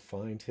 I'll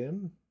find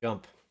him.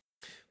 Gump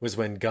was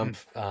when Gump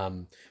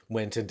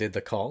went and did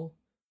the call,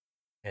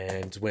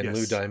 and when Lou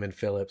Yes. Diamond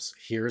Phillips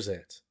hears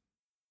it,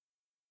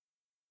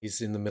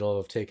 he's in the middle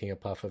of taking a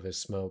puff of his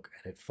smoke,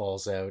 and it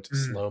falls out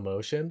slow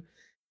motion,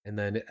 and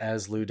then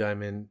as Lou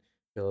Diamond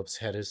Phillips'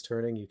 head is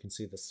turning, you can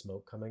see the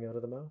smoke coming out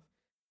of the mouth,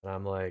 and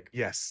I'm like,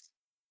 Yes.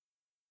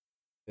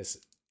 this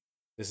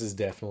this is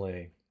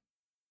definitely.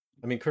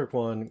 I mean, Kirk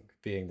Wan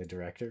being the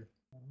director.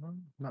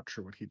 I'm not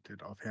sure what he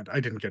did offhand. I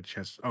didn't get a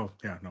chance. Oh,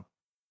 yeah, no.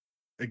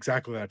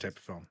 Exactly that type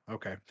of film.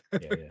 Okay. Yeah,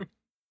 yeah.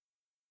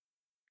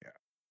 Yeah.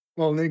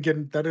 Well, and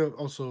again, that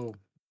also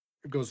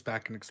goes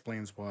back and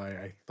explains why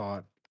I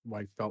felt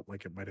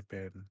like it might have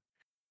been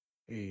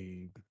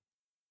a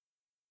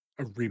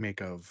a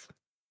remake Oh, of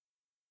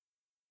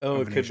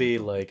it an could Asian be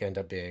film. like end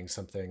up being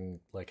something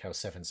like how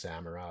Seven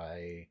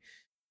Samurai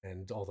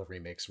and all the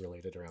remakes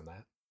related around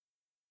that,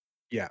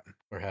 Yeah.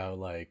 or how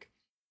like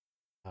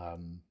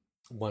um,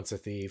 Once a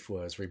Thief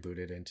was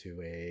rebooted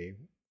into a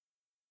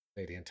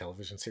Canadian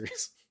television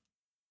series.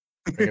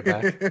 Bring it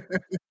back.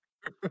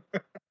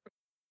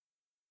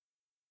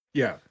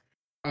 Yeah.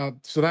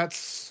 So that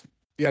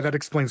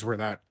explains where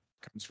that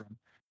comes from.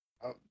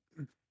 Uh,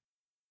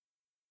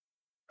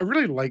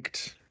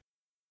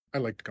 I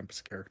liked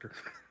Compass' character.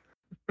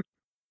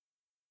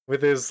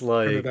 With his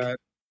Remember like that?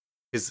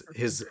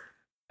 his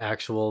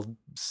actual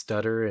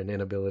stutter and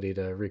inability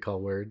to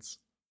recall words.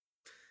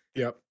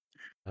 Yep.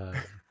 Um,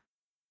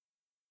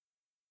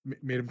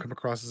 Made him come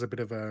across as a bit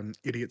of an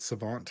idiot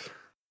savant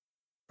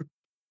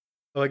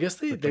oh, I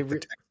guess with like the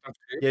tech stuff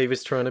too. yeah, he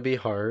was trying to be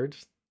hard,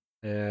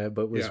 but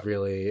Yeah. was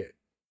really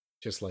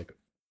just like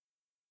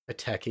a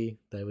techie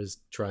that was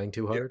trying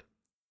too Yeah. hard.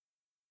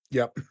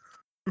 Yep.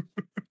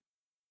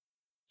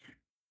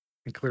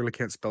 And clearly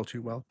can't spell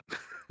too well.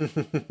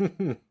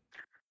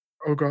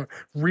 Oh god,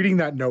 reading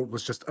that note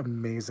was just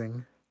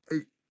amazing.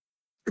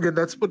 Again,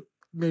 that's what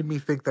made me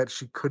think that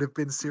she could have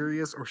been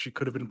serious or she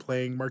could have been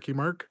playing Marky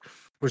Mark.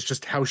 Was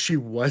just how she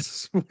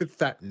was with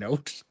that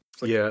note.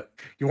 It's like, Yeah.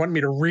 you want me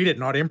to read it,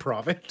 not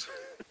improv it.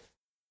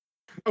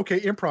 Okay,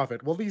 improv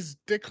it. Well, these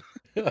dick.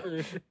 Was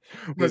it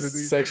This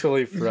these?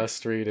 sexually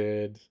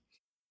frustrated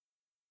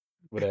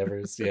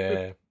whatever's.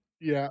 Yeah.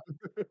 Yeah.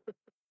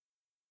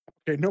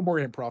 Okay, no more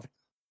improv.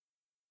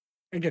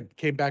 Again,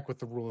 came back with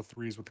the rule of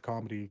threes with the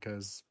comedy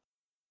because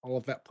all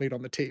of that played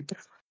on the tape.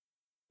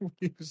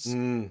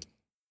 Mm.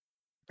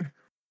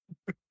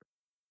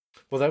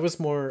 Well, that was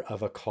more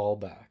of a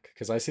callback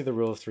because I see the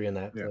rule of three in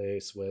that Yeah.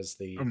 place was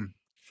the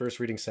first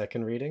reading,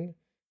 second reading,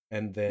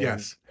 and then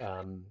Yes.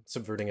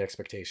 subverting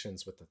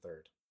expectations with the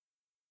third,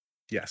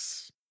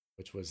 Yes.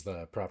 which was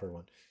the proper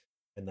one.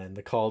 And then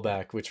the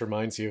callback, which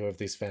reminds you of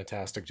these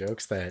fantastic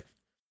jokes that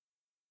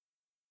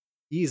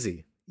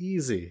easy.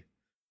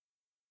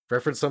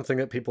 Reference something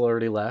that people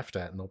already laughed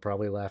at and they'll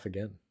probably laugh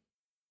again.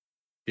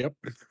 Yep.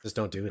 Just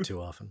don't do it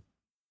too often.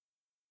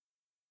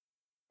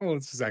 Well,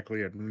 that's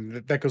exactly it. And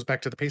that goes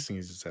back to the pacing,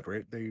 as you said,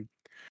 right? They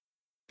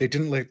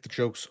didn't let the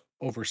jokes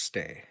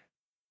overstay.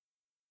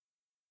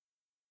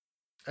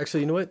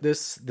 Actually, you know what?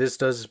 This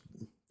does,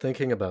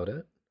 thinking about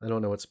it. I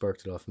don't know what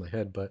sparked it off my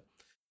head, but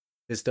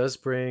this does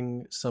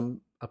bring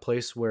a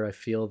place where I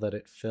feel that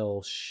it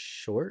fell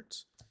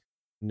short,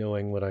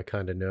 knowing what I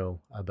kind of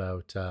know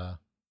about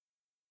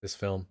this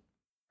film.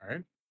 All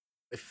right.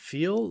 I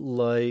feel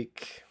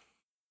like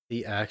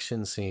the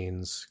action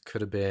scenes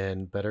could have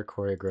been better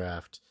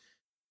choreographed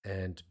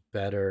and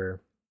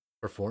better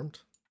performed.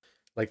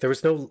 Like there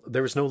was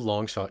no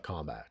long shot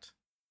combat.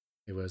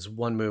 It was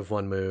one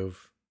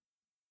move,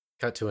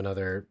 cut to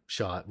another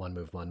shot, one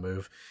move, one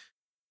move.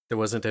 There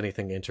wasn't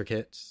anything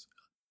intricate.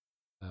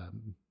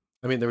 Um,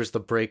 I mean, there was the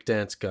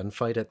breakdance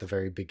gunfight at the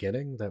very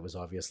beginning. That was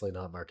obviously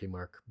not Marky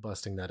Mark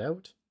busting that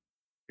out.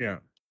 Yeah.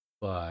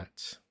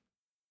 But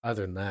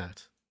other than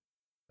that,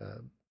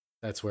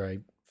 that's where I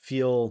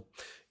feel,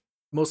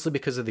 mostly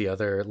because of the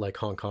other like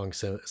Hong Kong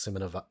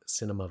cinema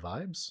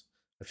vibes.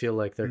 I feel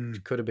like there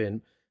could have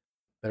been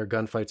better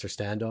gunfights or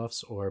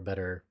standoffs or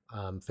better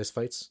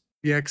fistfights.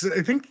 Yeah, because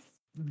I think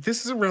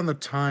this is around the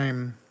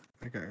time.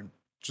 Like, I'm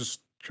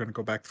just trying to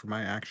go back through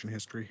my action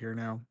history here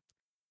now.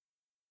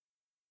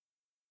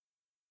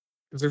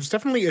 'Cause there's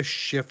definitely a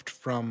shift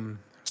from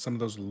some of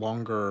those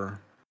longer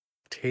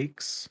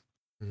takes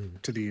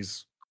to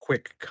these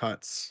quick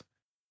cuts.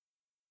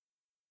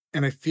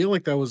 And I feel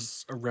like that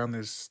was around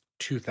this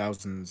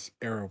 2000s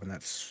era when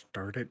that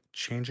started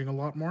changing a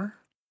lot more.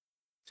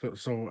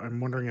 So I'm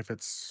wondering if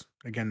it's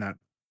again that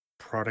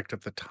product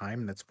of the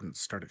time that's when it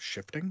started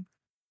shifting.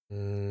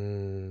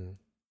 Mm.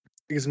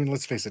 Because I mean,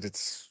 let's face it,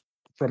 it's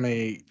from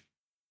a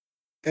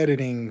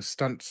editing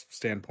stunt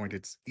standpoint,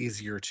 it's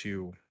easier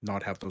to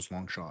not have those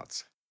long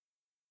shots.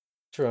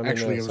 True. I mean, they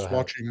Actually, I also was have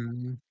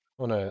watching.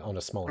 on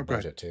a smaller Oh, go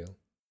ahead. budget too.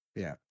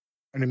 Yeah,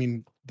 and I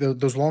mean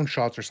those long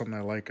shots are something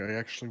I like. I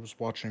actually was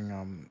watching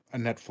a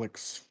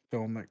Netflix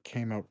film that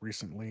came out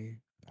recently,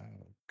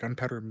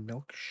 Gunpowder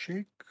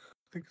Milkshake.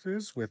 think it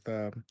is, with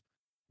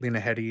Lena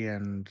Headey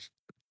and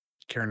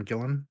Karen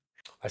Gillan.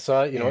 I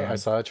saw, I And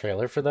saw a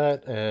trailer for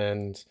that,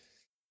 and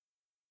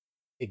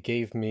it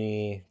gave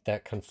me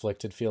that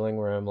conflicted feeling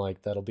where I'm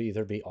like, that'll be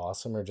either be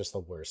awesome or just the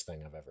worst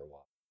thing I've ever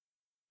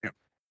watched.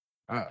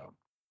 yeah,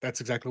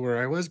 that's exactly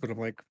where I was. But I'm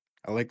like,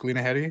 I like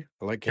Lena Headey,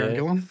 I like Karen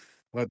Yeah, Gillan.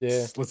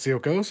 yeah. Let's see how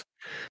it goes.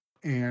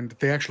 And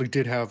they actually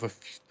did have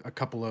a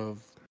couple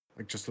of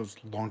like just those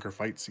longer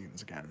fight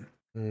scenes again.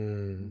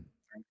 Mm.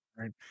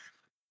 Right.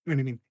 And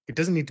I mean, it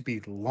doesn't need to be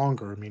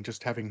longer. I mean,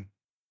 just having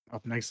a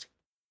nice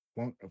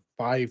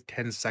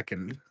 5-10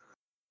 second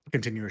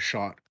continuous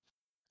shot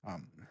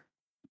um,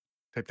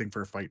 type thing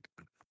for a fight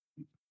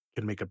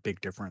can make a big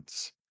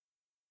difference.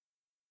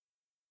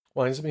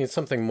 Well, I mean, it's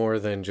something more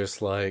than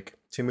just like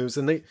two moves,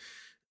 and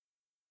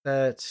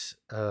that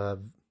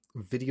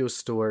video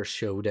store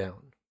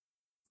showdown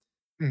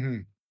Mm-hmm.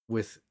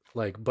 with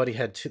like Buddy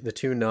had the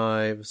two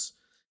knives,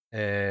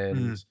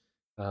 Mm-hmm.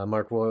 and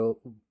Mark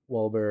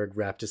Wahlberg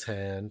wrapped his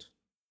hand,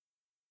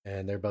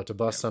 and they're about to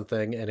bust Yeah.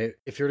 something. And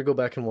if you were to go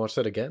back and watch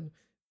that again,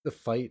 the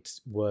fight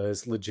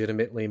was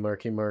legitimately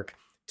Marky Mark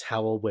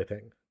towel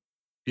whipping.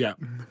 Yeah.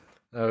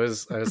 I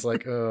was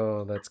like,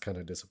 oh, that's kind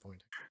of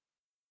disappointing.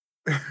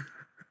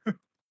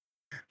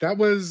 That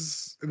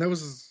was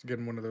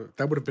again one of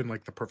that would have been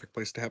like the perfect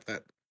place to have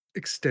that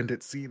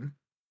extended scene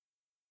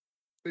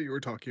that you were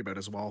talking about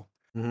as well.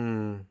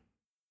 Mm,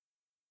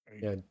 Right.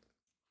 yeah.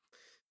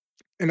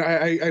 And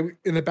I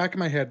in the back of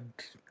my head,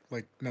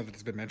 like now that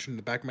it's been mentioned, in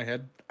the back of my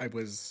head, I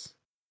was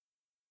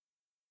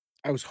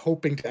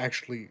hoping to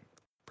actually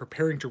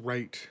preparing to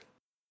write.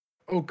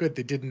 Oh, good,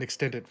 they did an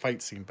extended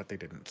fight scene, but they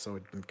didn't, so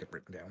it didn't get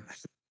written down.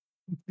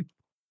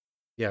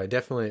 Yeah, I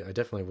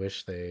definitely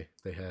wish they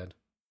had,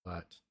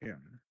 but Yeah.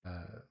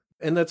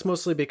 and that's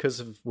mostly because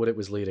of what it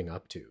was leading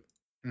up to.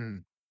 Mm,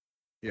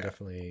 I yeah.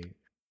 definitely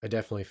I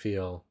definitely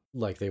feel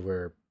like they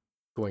were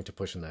going to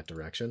push in that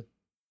direction.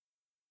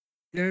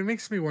 Yeah, it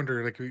makes me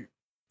wonder, like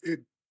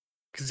it,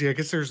 because yeah, I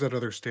guess there's that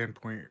other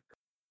standpoint. It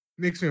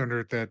makes me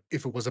wonder that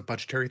if it was a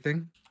budgetary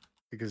thing,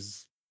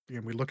 because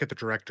we look at the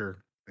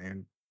director,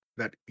 and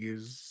that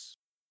is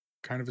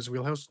kind of his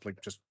wheelhouse.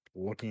 Like just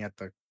looking at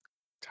the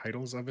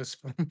titles of his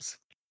films.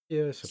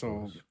 Yeah, I So,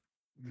 suppose.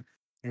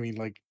 I mean,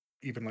 like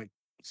even like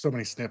so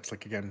many snips.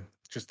 Like again,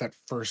 just that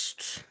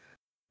first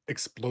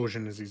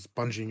explosion as he's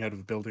bungeeing out of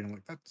the building.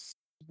 Like that's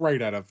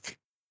right out of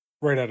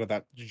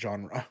that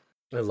genre.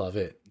 I love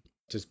it.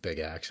 Just big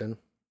action.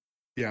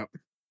 Yeah.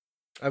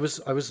 I was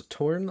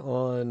torn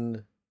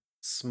on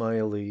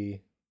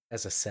Smiley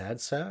as a sad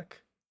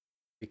sack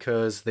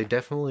because they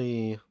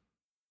definitely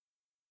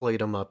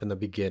played him up in the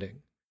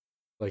beginning.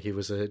 Like he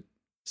was a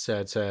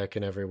sad sack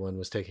and everyone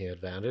was taking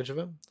advantage of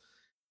him.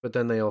 But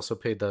then they also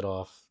paid that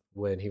off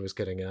when he was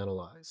getting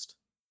analyzed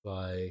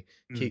by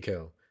Mm.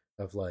 Kiko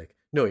of like,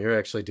 no, you're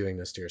actually doing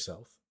this to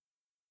yourself.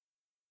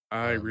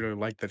 I Um, really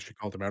like that she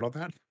called him out on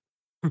that.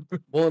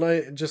 well, and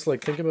I just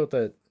like think about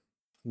that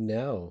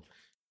now,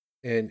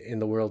 and in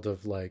the world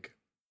of like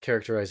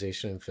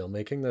characterization and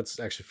filmmaking, that's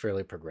actually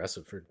fairly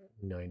progressive for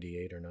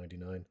 98 or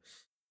 99.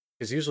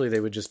 Because usually they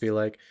would just be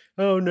like,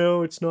 oh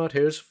no, it's not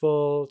his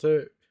fault.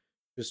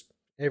 Just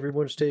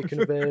everyone's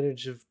taking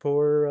advantage of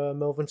poor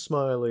Melvin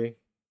Smiley.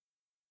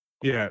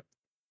 Yeah.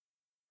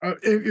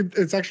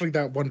 It's actually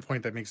that one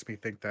point that makes me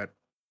think that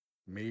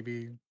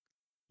maybe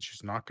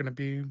she's not going to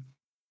be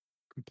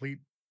complete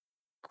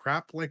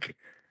crap like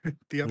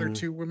the other Mm.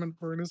 two women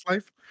were in his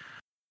life.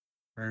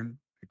 And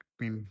I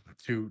mean,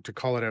 to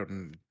call it out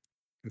and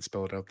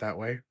spell it out that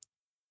way,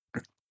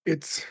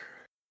 it's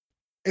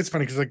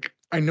funny because like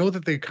I know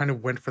that they kind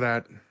of went for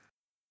that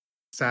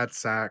sad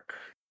sack.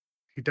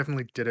 He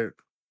definitely did it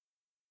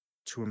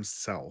to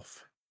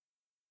himself,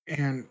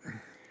 and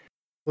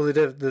Well, they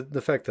did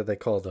the fact that they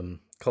called them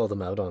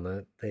out on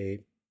that. They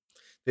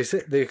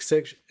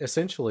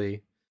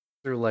essentially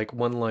through like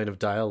one line of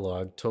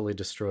dialogue totally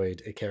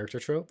destroyed a character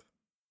trope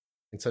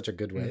in such a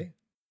good mm, way.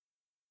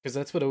 Because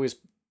that's what always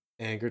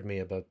angered me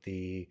about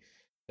the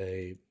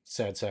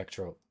sad sack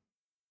trope.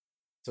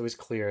 It's always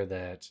clear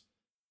that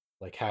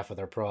like half of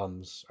their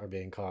problems are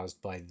being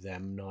caused by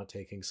them not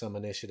taking some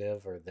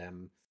initiative or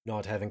them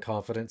not having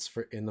confidence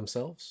in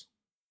themselves,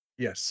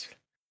 yes.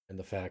 and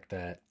the fact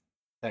that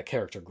that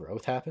character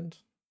growth happened.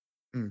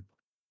 Mm.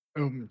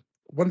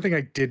 One thing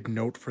I did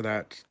note for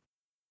that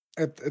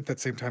at that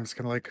same time is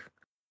kind of like,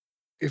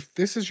 if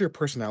this is your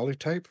personality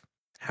type,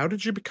 how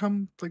did you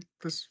become like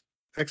this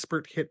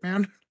expert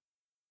hitman?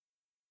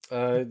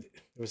 It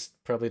was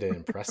probably to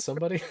impress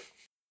somebody.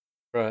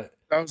 Right.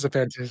 That was a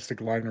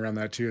fantastic line around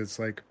that too. It's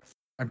like,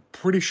 I'm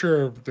pretty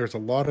sure there's a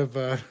lot of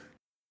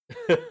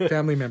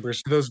family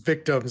members to those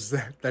victims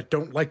that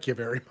don't like you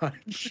very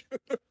much.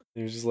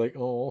 You're just like,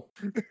 oh.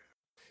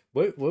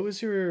 What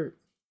was your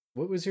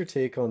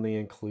take on the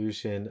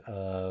inclusion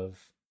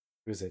of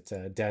who is it?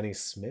 Danny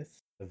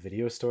Smith, the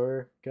video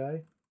store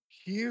guy?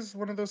 He is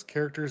one of those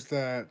characters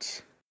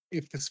that,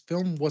 if this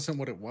film wasn't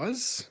what it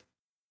was,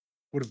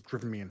 would have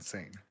driven me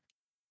insane.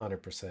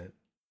 100%.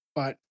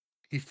 But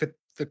he fit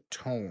the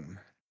tone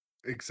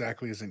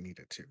exactly as it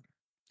needed to.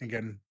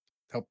 again,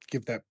 helped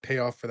give that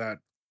payoff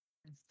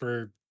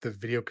for the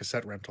video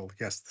cassette rental.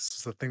 Yes, this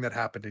is the thing that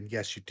happened, and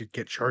yes, you did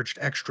get charged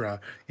extra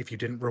if you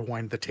didn't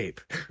rewind the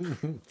tape,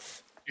 even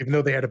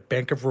though they had a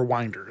bank of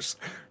rewinders.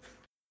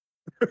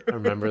 I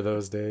remember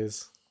those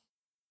days.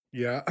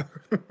 Yeah.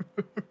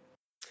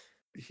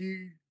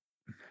 he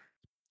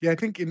Yeah, I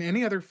think in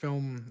any other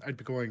film I'd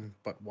be going,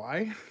 but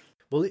why?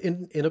 Well,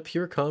 in a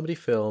pure comedy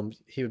film,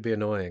 he would be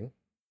annoying.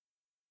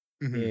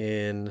 Mhm.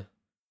 In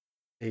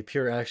a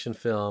pure action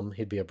film,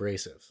 he'd be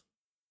abrasive.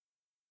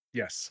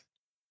 Yes.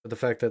 But the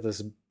fact that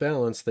there's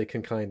balance, they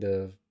can kind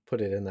of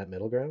put it in that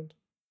middle ground.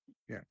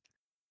 Yeah.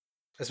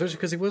 Especially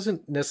because he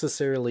wasn't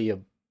necessarily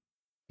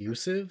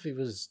abusive. He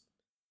was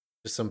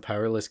just some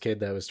powerless kid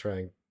that was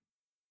trying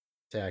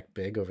to act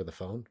big over the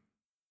phone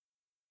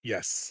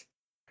Yes.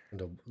 and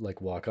to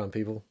like walk on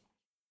people.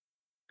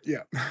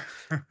 Yeah.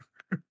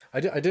 I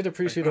did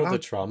appreciate all uh-huh. the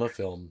trauma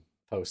film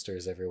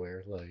posters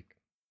everywhere. Like,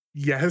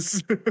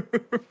 Yes.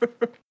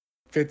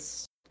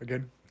 Fits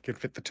again, can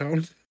fit the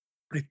tone.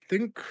 I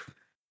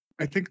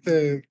think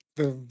the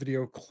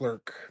video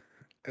clerk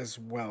as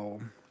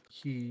well.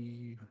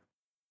 We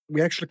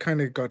actually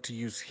kind of got to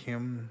use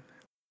him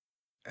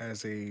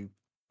as a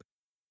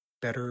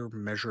better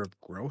measure of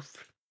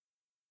growth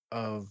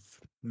of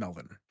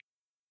Melvin.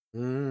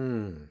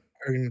 mm,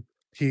 I mean,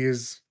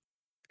 he's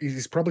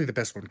probably the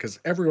best one because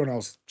everyone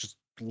else just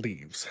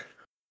leaves,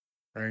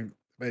 right?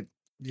 But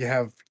you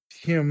have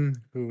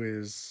him who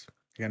is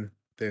again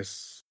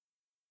this,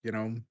 you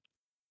know,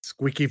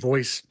 squeaky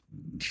voice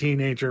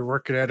teenager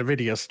working at a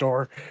video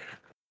store,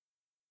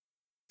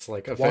 it's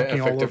like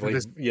walking all over effectively,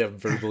 this. yeah,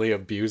 verbally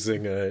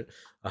abusing a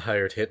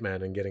hired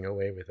hitman and getting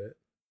away with it.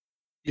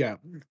 Yeah,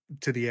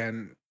 to the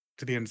end.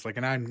 To the end, it's like,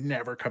 and I'm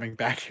never coming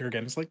back here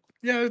again. It's like,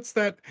 yeah, it's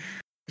that.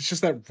 It's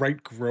just that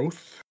right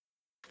growth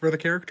for the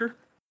character.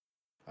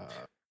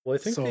 Well, I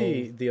think So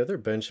the other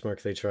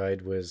benchmark they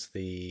tried was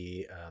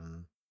the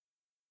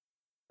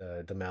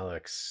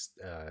Malik's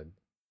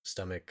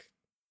stomach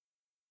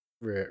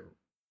re-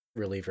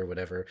 relief or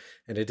whatever,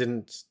 and it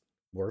didn't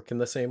work in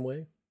the same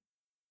way.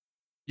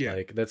 yeah,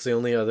 Like that's the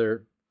only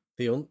other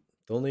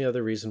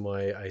reason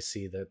why I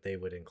see that they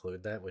would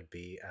include that would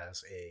be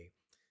as a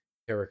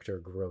character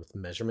growth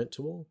measurement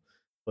tool,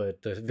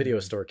 but the video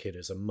mhm, store kid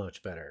is a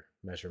much better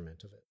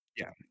measurement of it.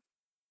 yeah,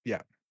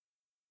 yeah,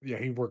 yeah.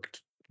 He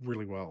worked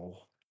really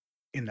well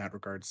in that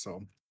regard.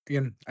 So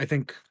again, I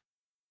think,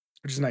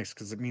 which is nice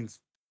because it means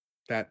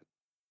that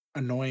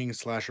annoying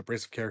slash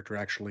abrasive character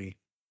actually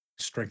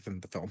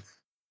strengthened the film.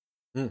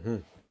 Mm-hmm.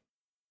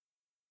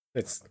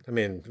 I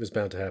mean, it was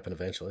bound to happen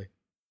eventually.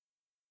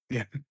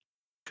 Yeah,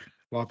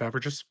 law of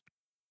averages.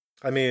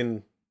 I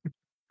mean,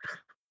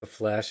 the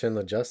Flash and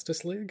the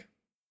Justice League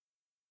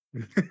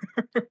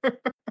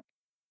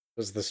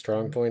was the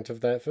strong point of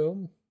that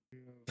film.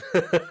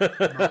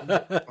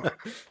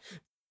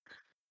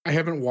 I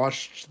haven't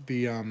watched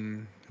the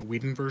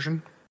Whedon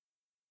version.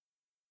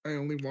 I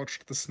only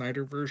watched the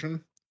Snyder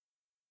version.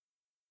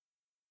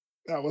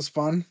 That was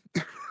fun.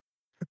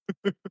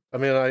 I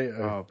mean,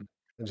 Um,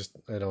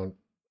 I don't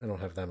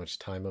have that much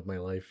time of my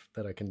life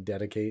that I can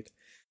dedicate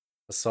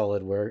a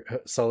solid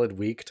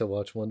week to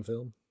watch one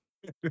film.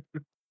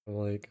 I'm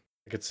like,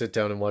 I could sit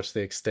down and watch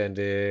the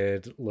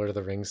extended Lord of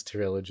the Rings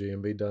trilogy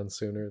and be done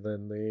sooner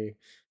than the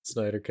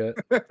Snyder cut.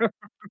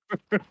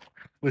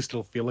 we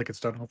still feel like it's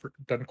done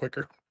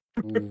quicker.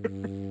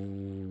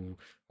 Ooh,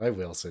 I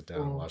will sit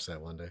down and Oh, watch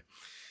that one day.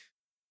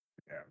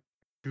 yeah.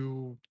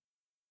 Two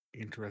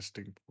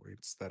interesting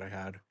points that I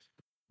had.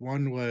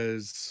 One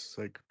was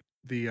like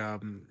the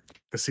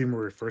scene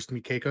where we first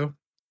meet Keiko,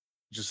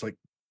 just like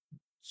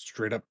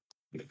straight up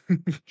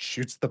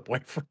shoots the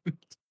boyfriend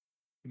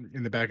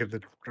in the back of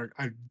the truck.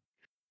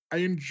 I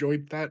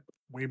enjoyed that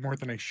way more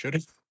than I should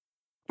have.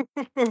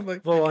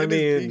 Like the Well, I kid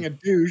is being mean, a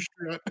douche.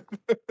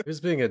 he was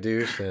being a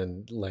douche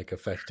and like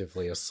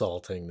effectively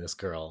assaulting this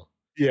girl.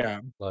 Yeah.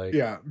 Like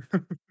Yeah.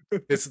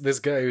 this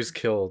guy who's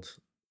killed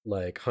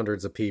like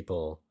hundreds of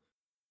people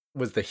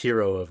was the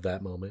hero of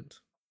that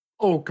moment,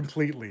 Oh,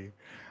 completely.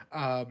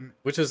 Um,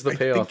 which is the I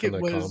payoff think on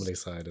it the was comedy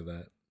side of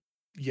that.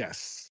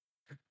 yes.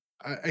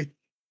 I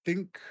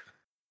think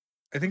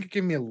it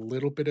gave me a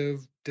little bit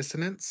of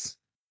dissonance.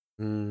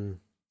 Mm,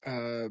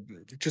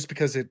 Just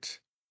because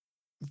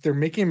they're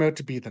making him out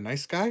to be the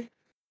nice guy,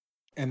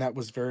 and that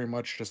was very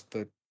much just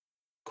the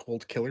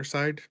cold killer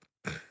side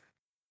mm.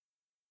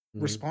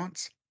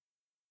 response.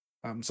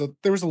 So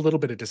there was a little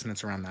bit of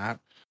dissonance around that.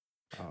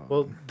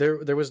 Well, Um,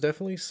 there was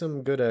definitely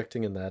some good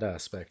acting in that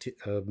aspect.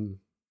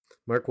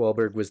 Mark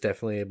Wahlberg was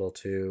definitely able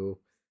to,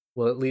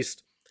 well, at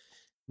least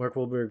Mark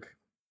Wahlberg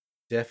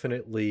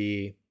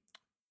definitely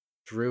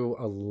drew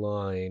a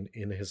line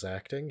in his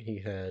acting. He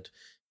had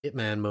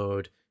Hitman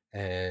mode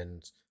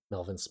and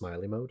Melvin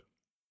Smiley mode.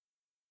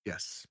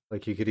 yes.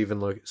 Like you could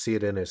even see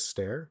it in his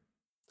stare.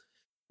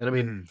 And I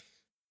mean, Mhm.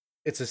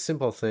 it's a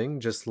simple thing,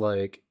 just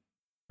like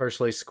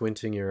partially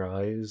squinting your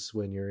eyes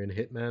when you're in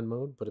Hitman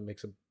mode, but it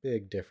makes a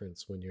big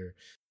difference when you're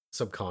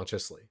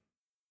subconsciously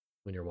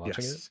when you're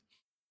watching it. Yes.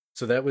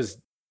 So that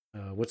was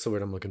what's the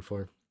word I'm looking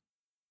for?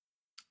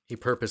 he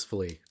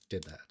purposefully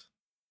did that.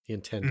 He Mm.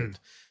 intended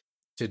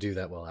to do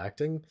that while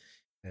acting,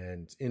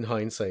 and in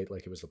hindsight,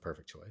 like, it was the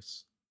perfect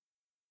choice.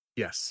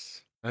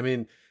 Yes. I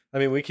mean,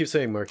 we keep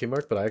saying Marky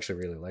Mark, but I actually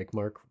really like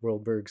Mark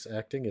Wahlberg's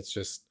acting. It's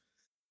just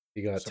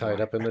he got So tied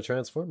do up in the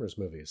Transformers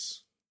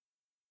movies,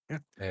 Yeah.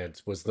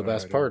 and was the But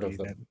best part of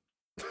them.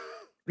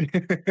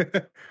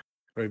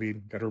 I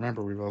mean, gotta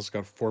remember, we've also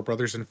got Four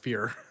Brothers in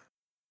Fear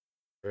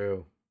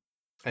True.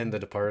 And The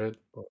Departed.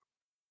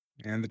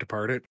 and The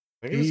Departed.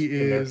 I think it was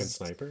He American is,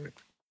 Sniper,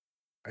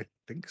 I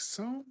think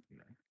so.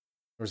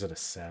 or is it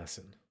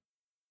Assassin?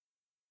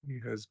 He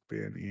has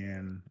been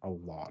in a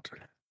lot.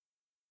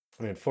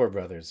 I mean, Four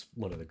Brothers,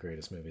 one of the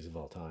greatest movies of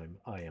all time.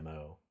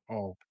 IMO.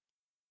 Oh,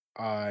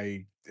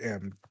 I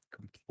am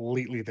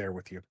completely there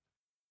with you.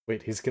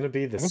 Wait, he's gonna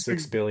be the Almost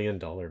 $6 like- billion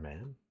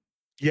man?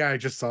 Yeah, I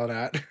just saw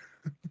that.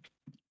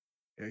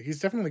 Yeah, he's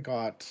definitely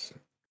got.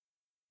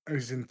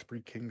 He's in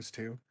Three Kings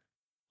too.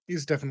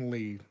 He's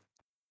definitely.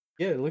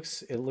 Yeah, it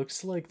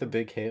looks like the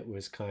big hit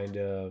was kind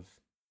of.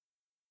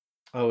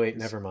 Oh wait,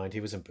 He's- never mind. He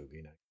was in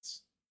Boogie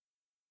Nights.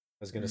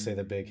 I was gonna say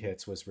the big Mm.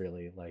 hits was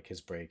really like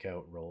his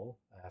breakout role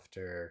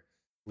after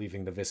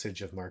leaving the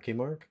visage of Marky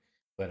Mark,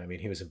 but I mean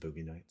he was in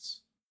Boogie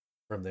Nights.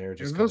 From there,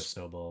 just kind of those-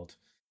 snowballed.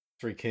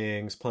 Three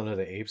Kings, Planet of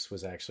the Apes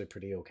was actually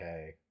pretty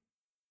okay.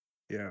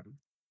 Yeah,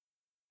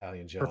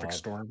 Italian Job, Perfect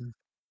Storm.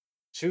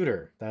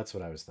 Shooter. That's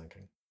what I was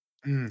thinking.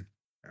 Mm.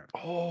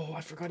 Oh,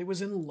 I forgot he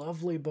was in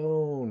Lovely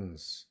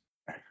Bones.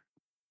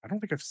 I don't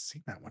think I've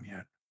seen that one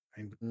yet.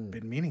 I've Mm.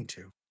 been meaning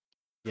to.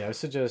 Yeah,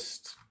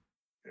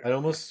 I'd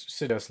almost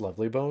suggest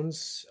Lovely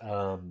Bones.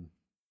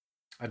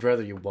 I'd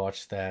rather you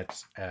watch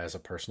that as a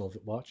personal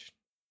watch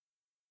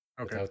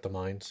Okay. without the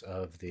mind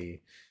of the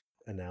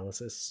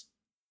analysis.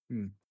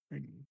 We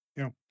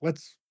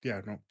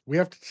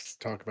have to just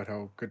talk about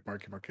how good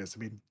Marky Mark is. I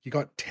mean, you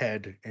got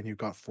Ted and you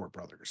got Four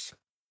Brothers.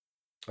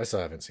 I still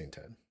haven't seen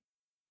Ted.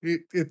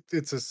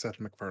 It's a Seth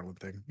MacFarlane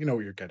thing. You know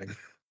what you're getting.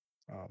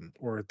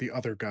 Or The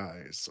Other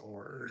Guys,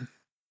 or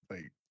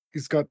like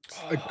he's got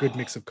a good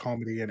mix of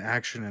comedy and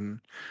action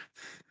and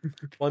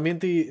Well, I mean,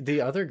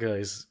 the other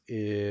guys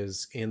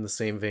is in the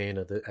same vein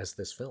as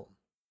this film.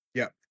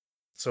 Yeah.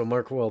 So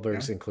Mark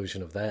Wahlberg's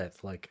inclusion of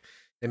that, like,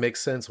 it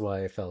makes sense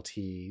why I felt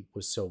he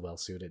was so well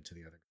suited to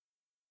the other.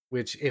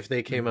 Which, if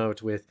they came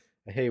out with,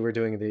 "Hey, we're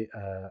doing the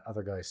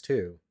Other Guys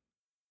too,"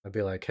 I'd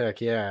be like,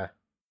 "Heck yeah!"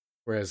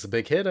 Whereas the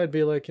big hit, I'd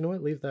be like, "You know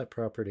what? Leave that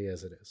property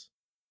as it is."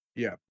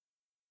 Yeah.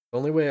 The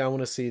only way I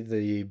want to see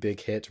the big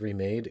hit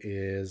remade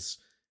is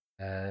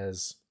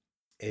as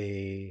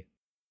a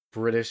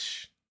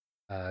British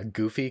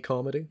goofy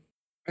comedy.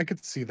 I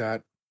could see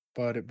that,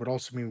 but it would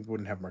also mean we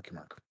wouldn't have Marky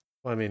Mark.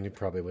 Well, I mean, it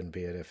probably wouldn't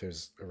be it if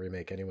there's a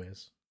remake,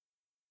 anyways.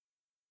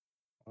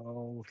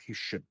 Oh, he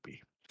should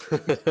be.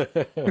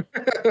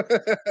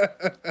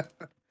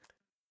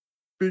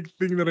 Big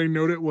thing that I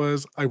noted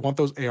was I want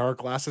those AR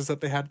glasses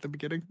that they had at the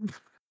beginning.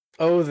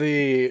 Oh,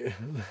 the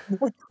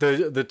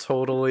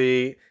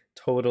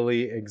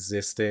totally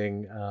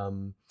existing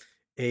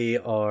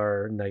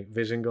AR night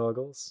vision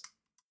goggles.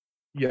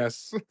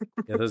 Yes.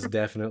 Yeah, those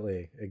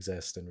definitely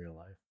exist in real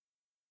life.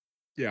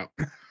 Yeah.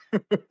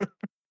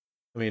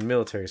 I mean,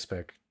 military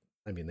spec.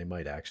 I mean, they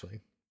might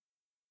actually.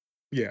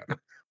 Yeah.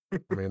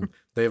 I mean,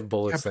 they have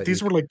bullets that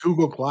these were like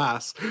Google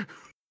Glass.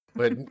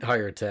 but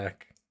higher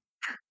tech.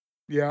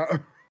 Yeah.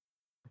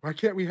 Why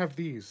can't we have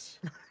these?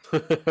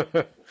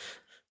 It's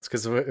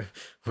because we're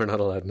not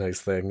allowed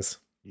nice things.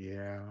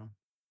 Yeah.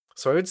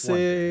 So I would day.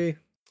 say,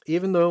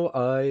 even though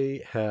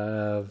I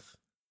have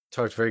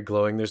talked very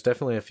glowing, there's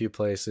definitely a few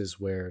places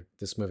where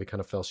this movie kind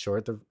of fell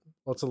short. There are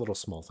lots of little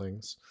small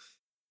things.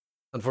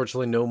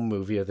 Unfortunately, no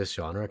movie of this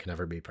genre can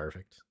ever be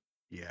perfect.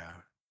 Yeah.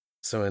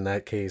 So in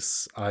that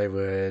case,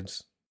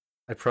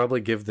 I'd probably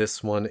give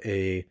this one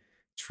a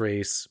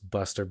Trace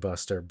Buster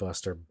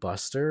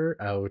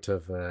out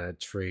of a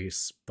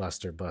Trace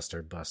Buster.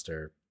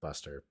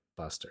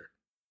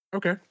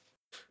 Okay.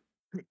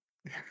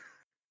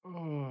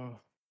 Oh,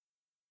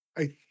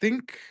 I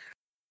think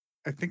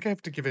I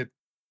have to give it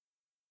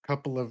a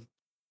couple of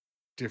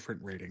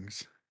different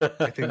ratings.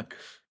 I think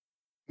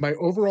my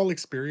overall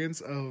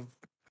experience of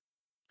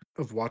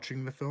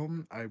watching the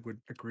film, I would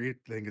agree. I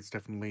think it's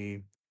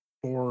definitely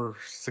 4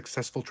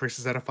 successful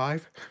traces out of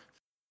 5.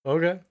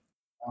 Okay.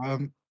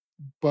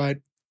 But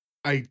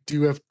I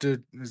do have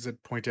to, as I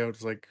point out,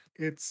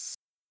 it's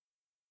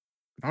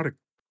not a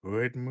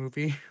good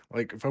movie.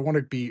 Like, if I want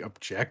to be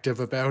objective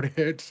about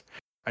it,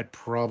 I'd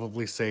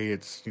probably say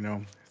it's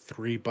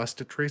 3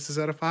 busted traces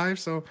out of 5.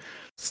 So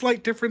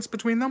slight difference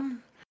between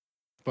them,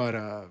 but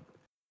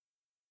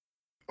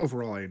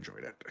overall, I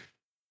enjoyed it.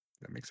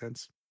 That makes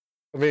sense.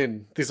 I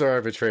mean, these are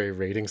arbitrary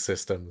rating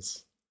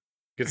systems.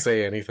 You could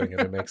say anything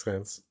and it makes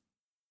sense.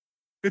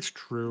 It's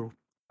true.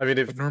 I mean,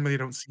 But normally I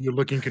don't see you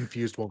looking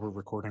confused while we're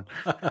recording.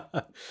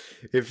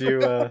 if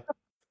you, I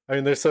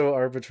mean, they're so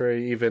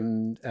arbitrary.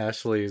 Even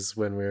Ashley's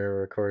when we were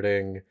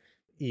recording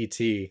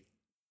E.T.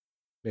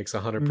 makes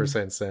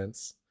 100%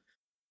 sense,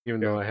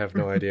 even though I have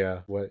no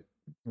idea what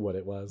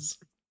it was.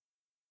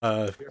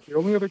 The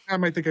only other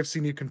time I think I've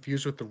seen you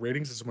confused with the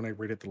ratings is when I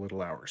rated The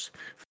Little Hours.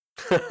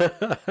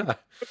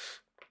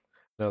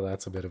 No,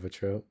 that's a bit of a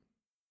trope.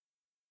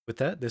 With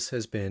that, this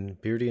has been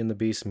Beardy and the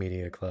Beast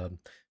Media Club.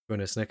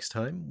 Join us next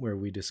time where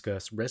we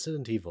discuss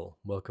Resident Evil.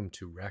 Welcome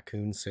to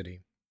Raccoon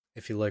City.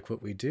 If you like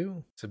what we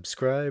do,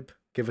 subscribe,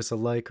 give us a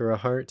like or a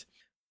heart,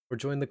 or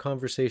join the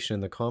conversation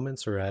in the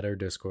comments or at our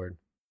Discord.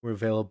 We're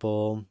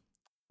available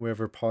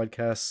wherever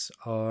podcasts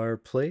are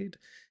played,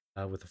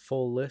 with a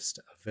full list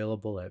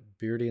available at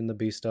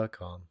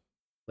beardyandthebeast.com.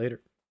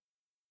 Later.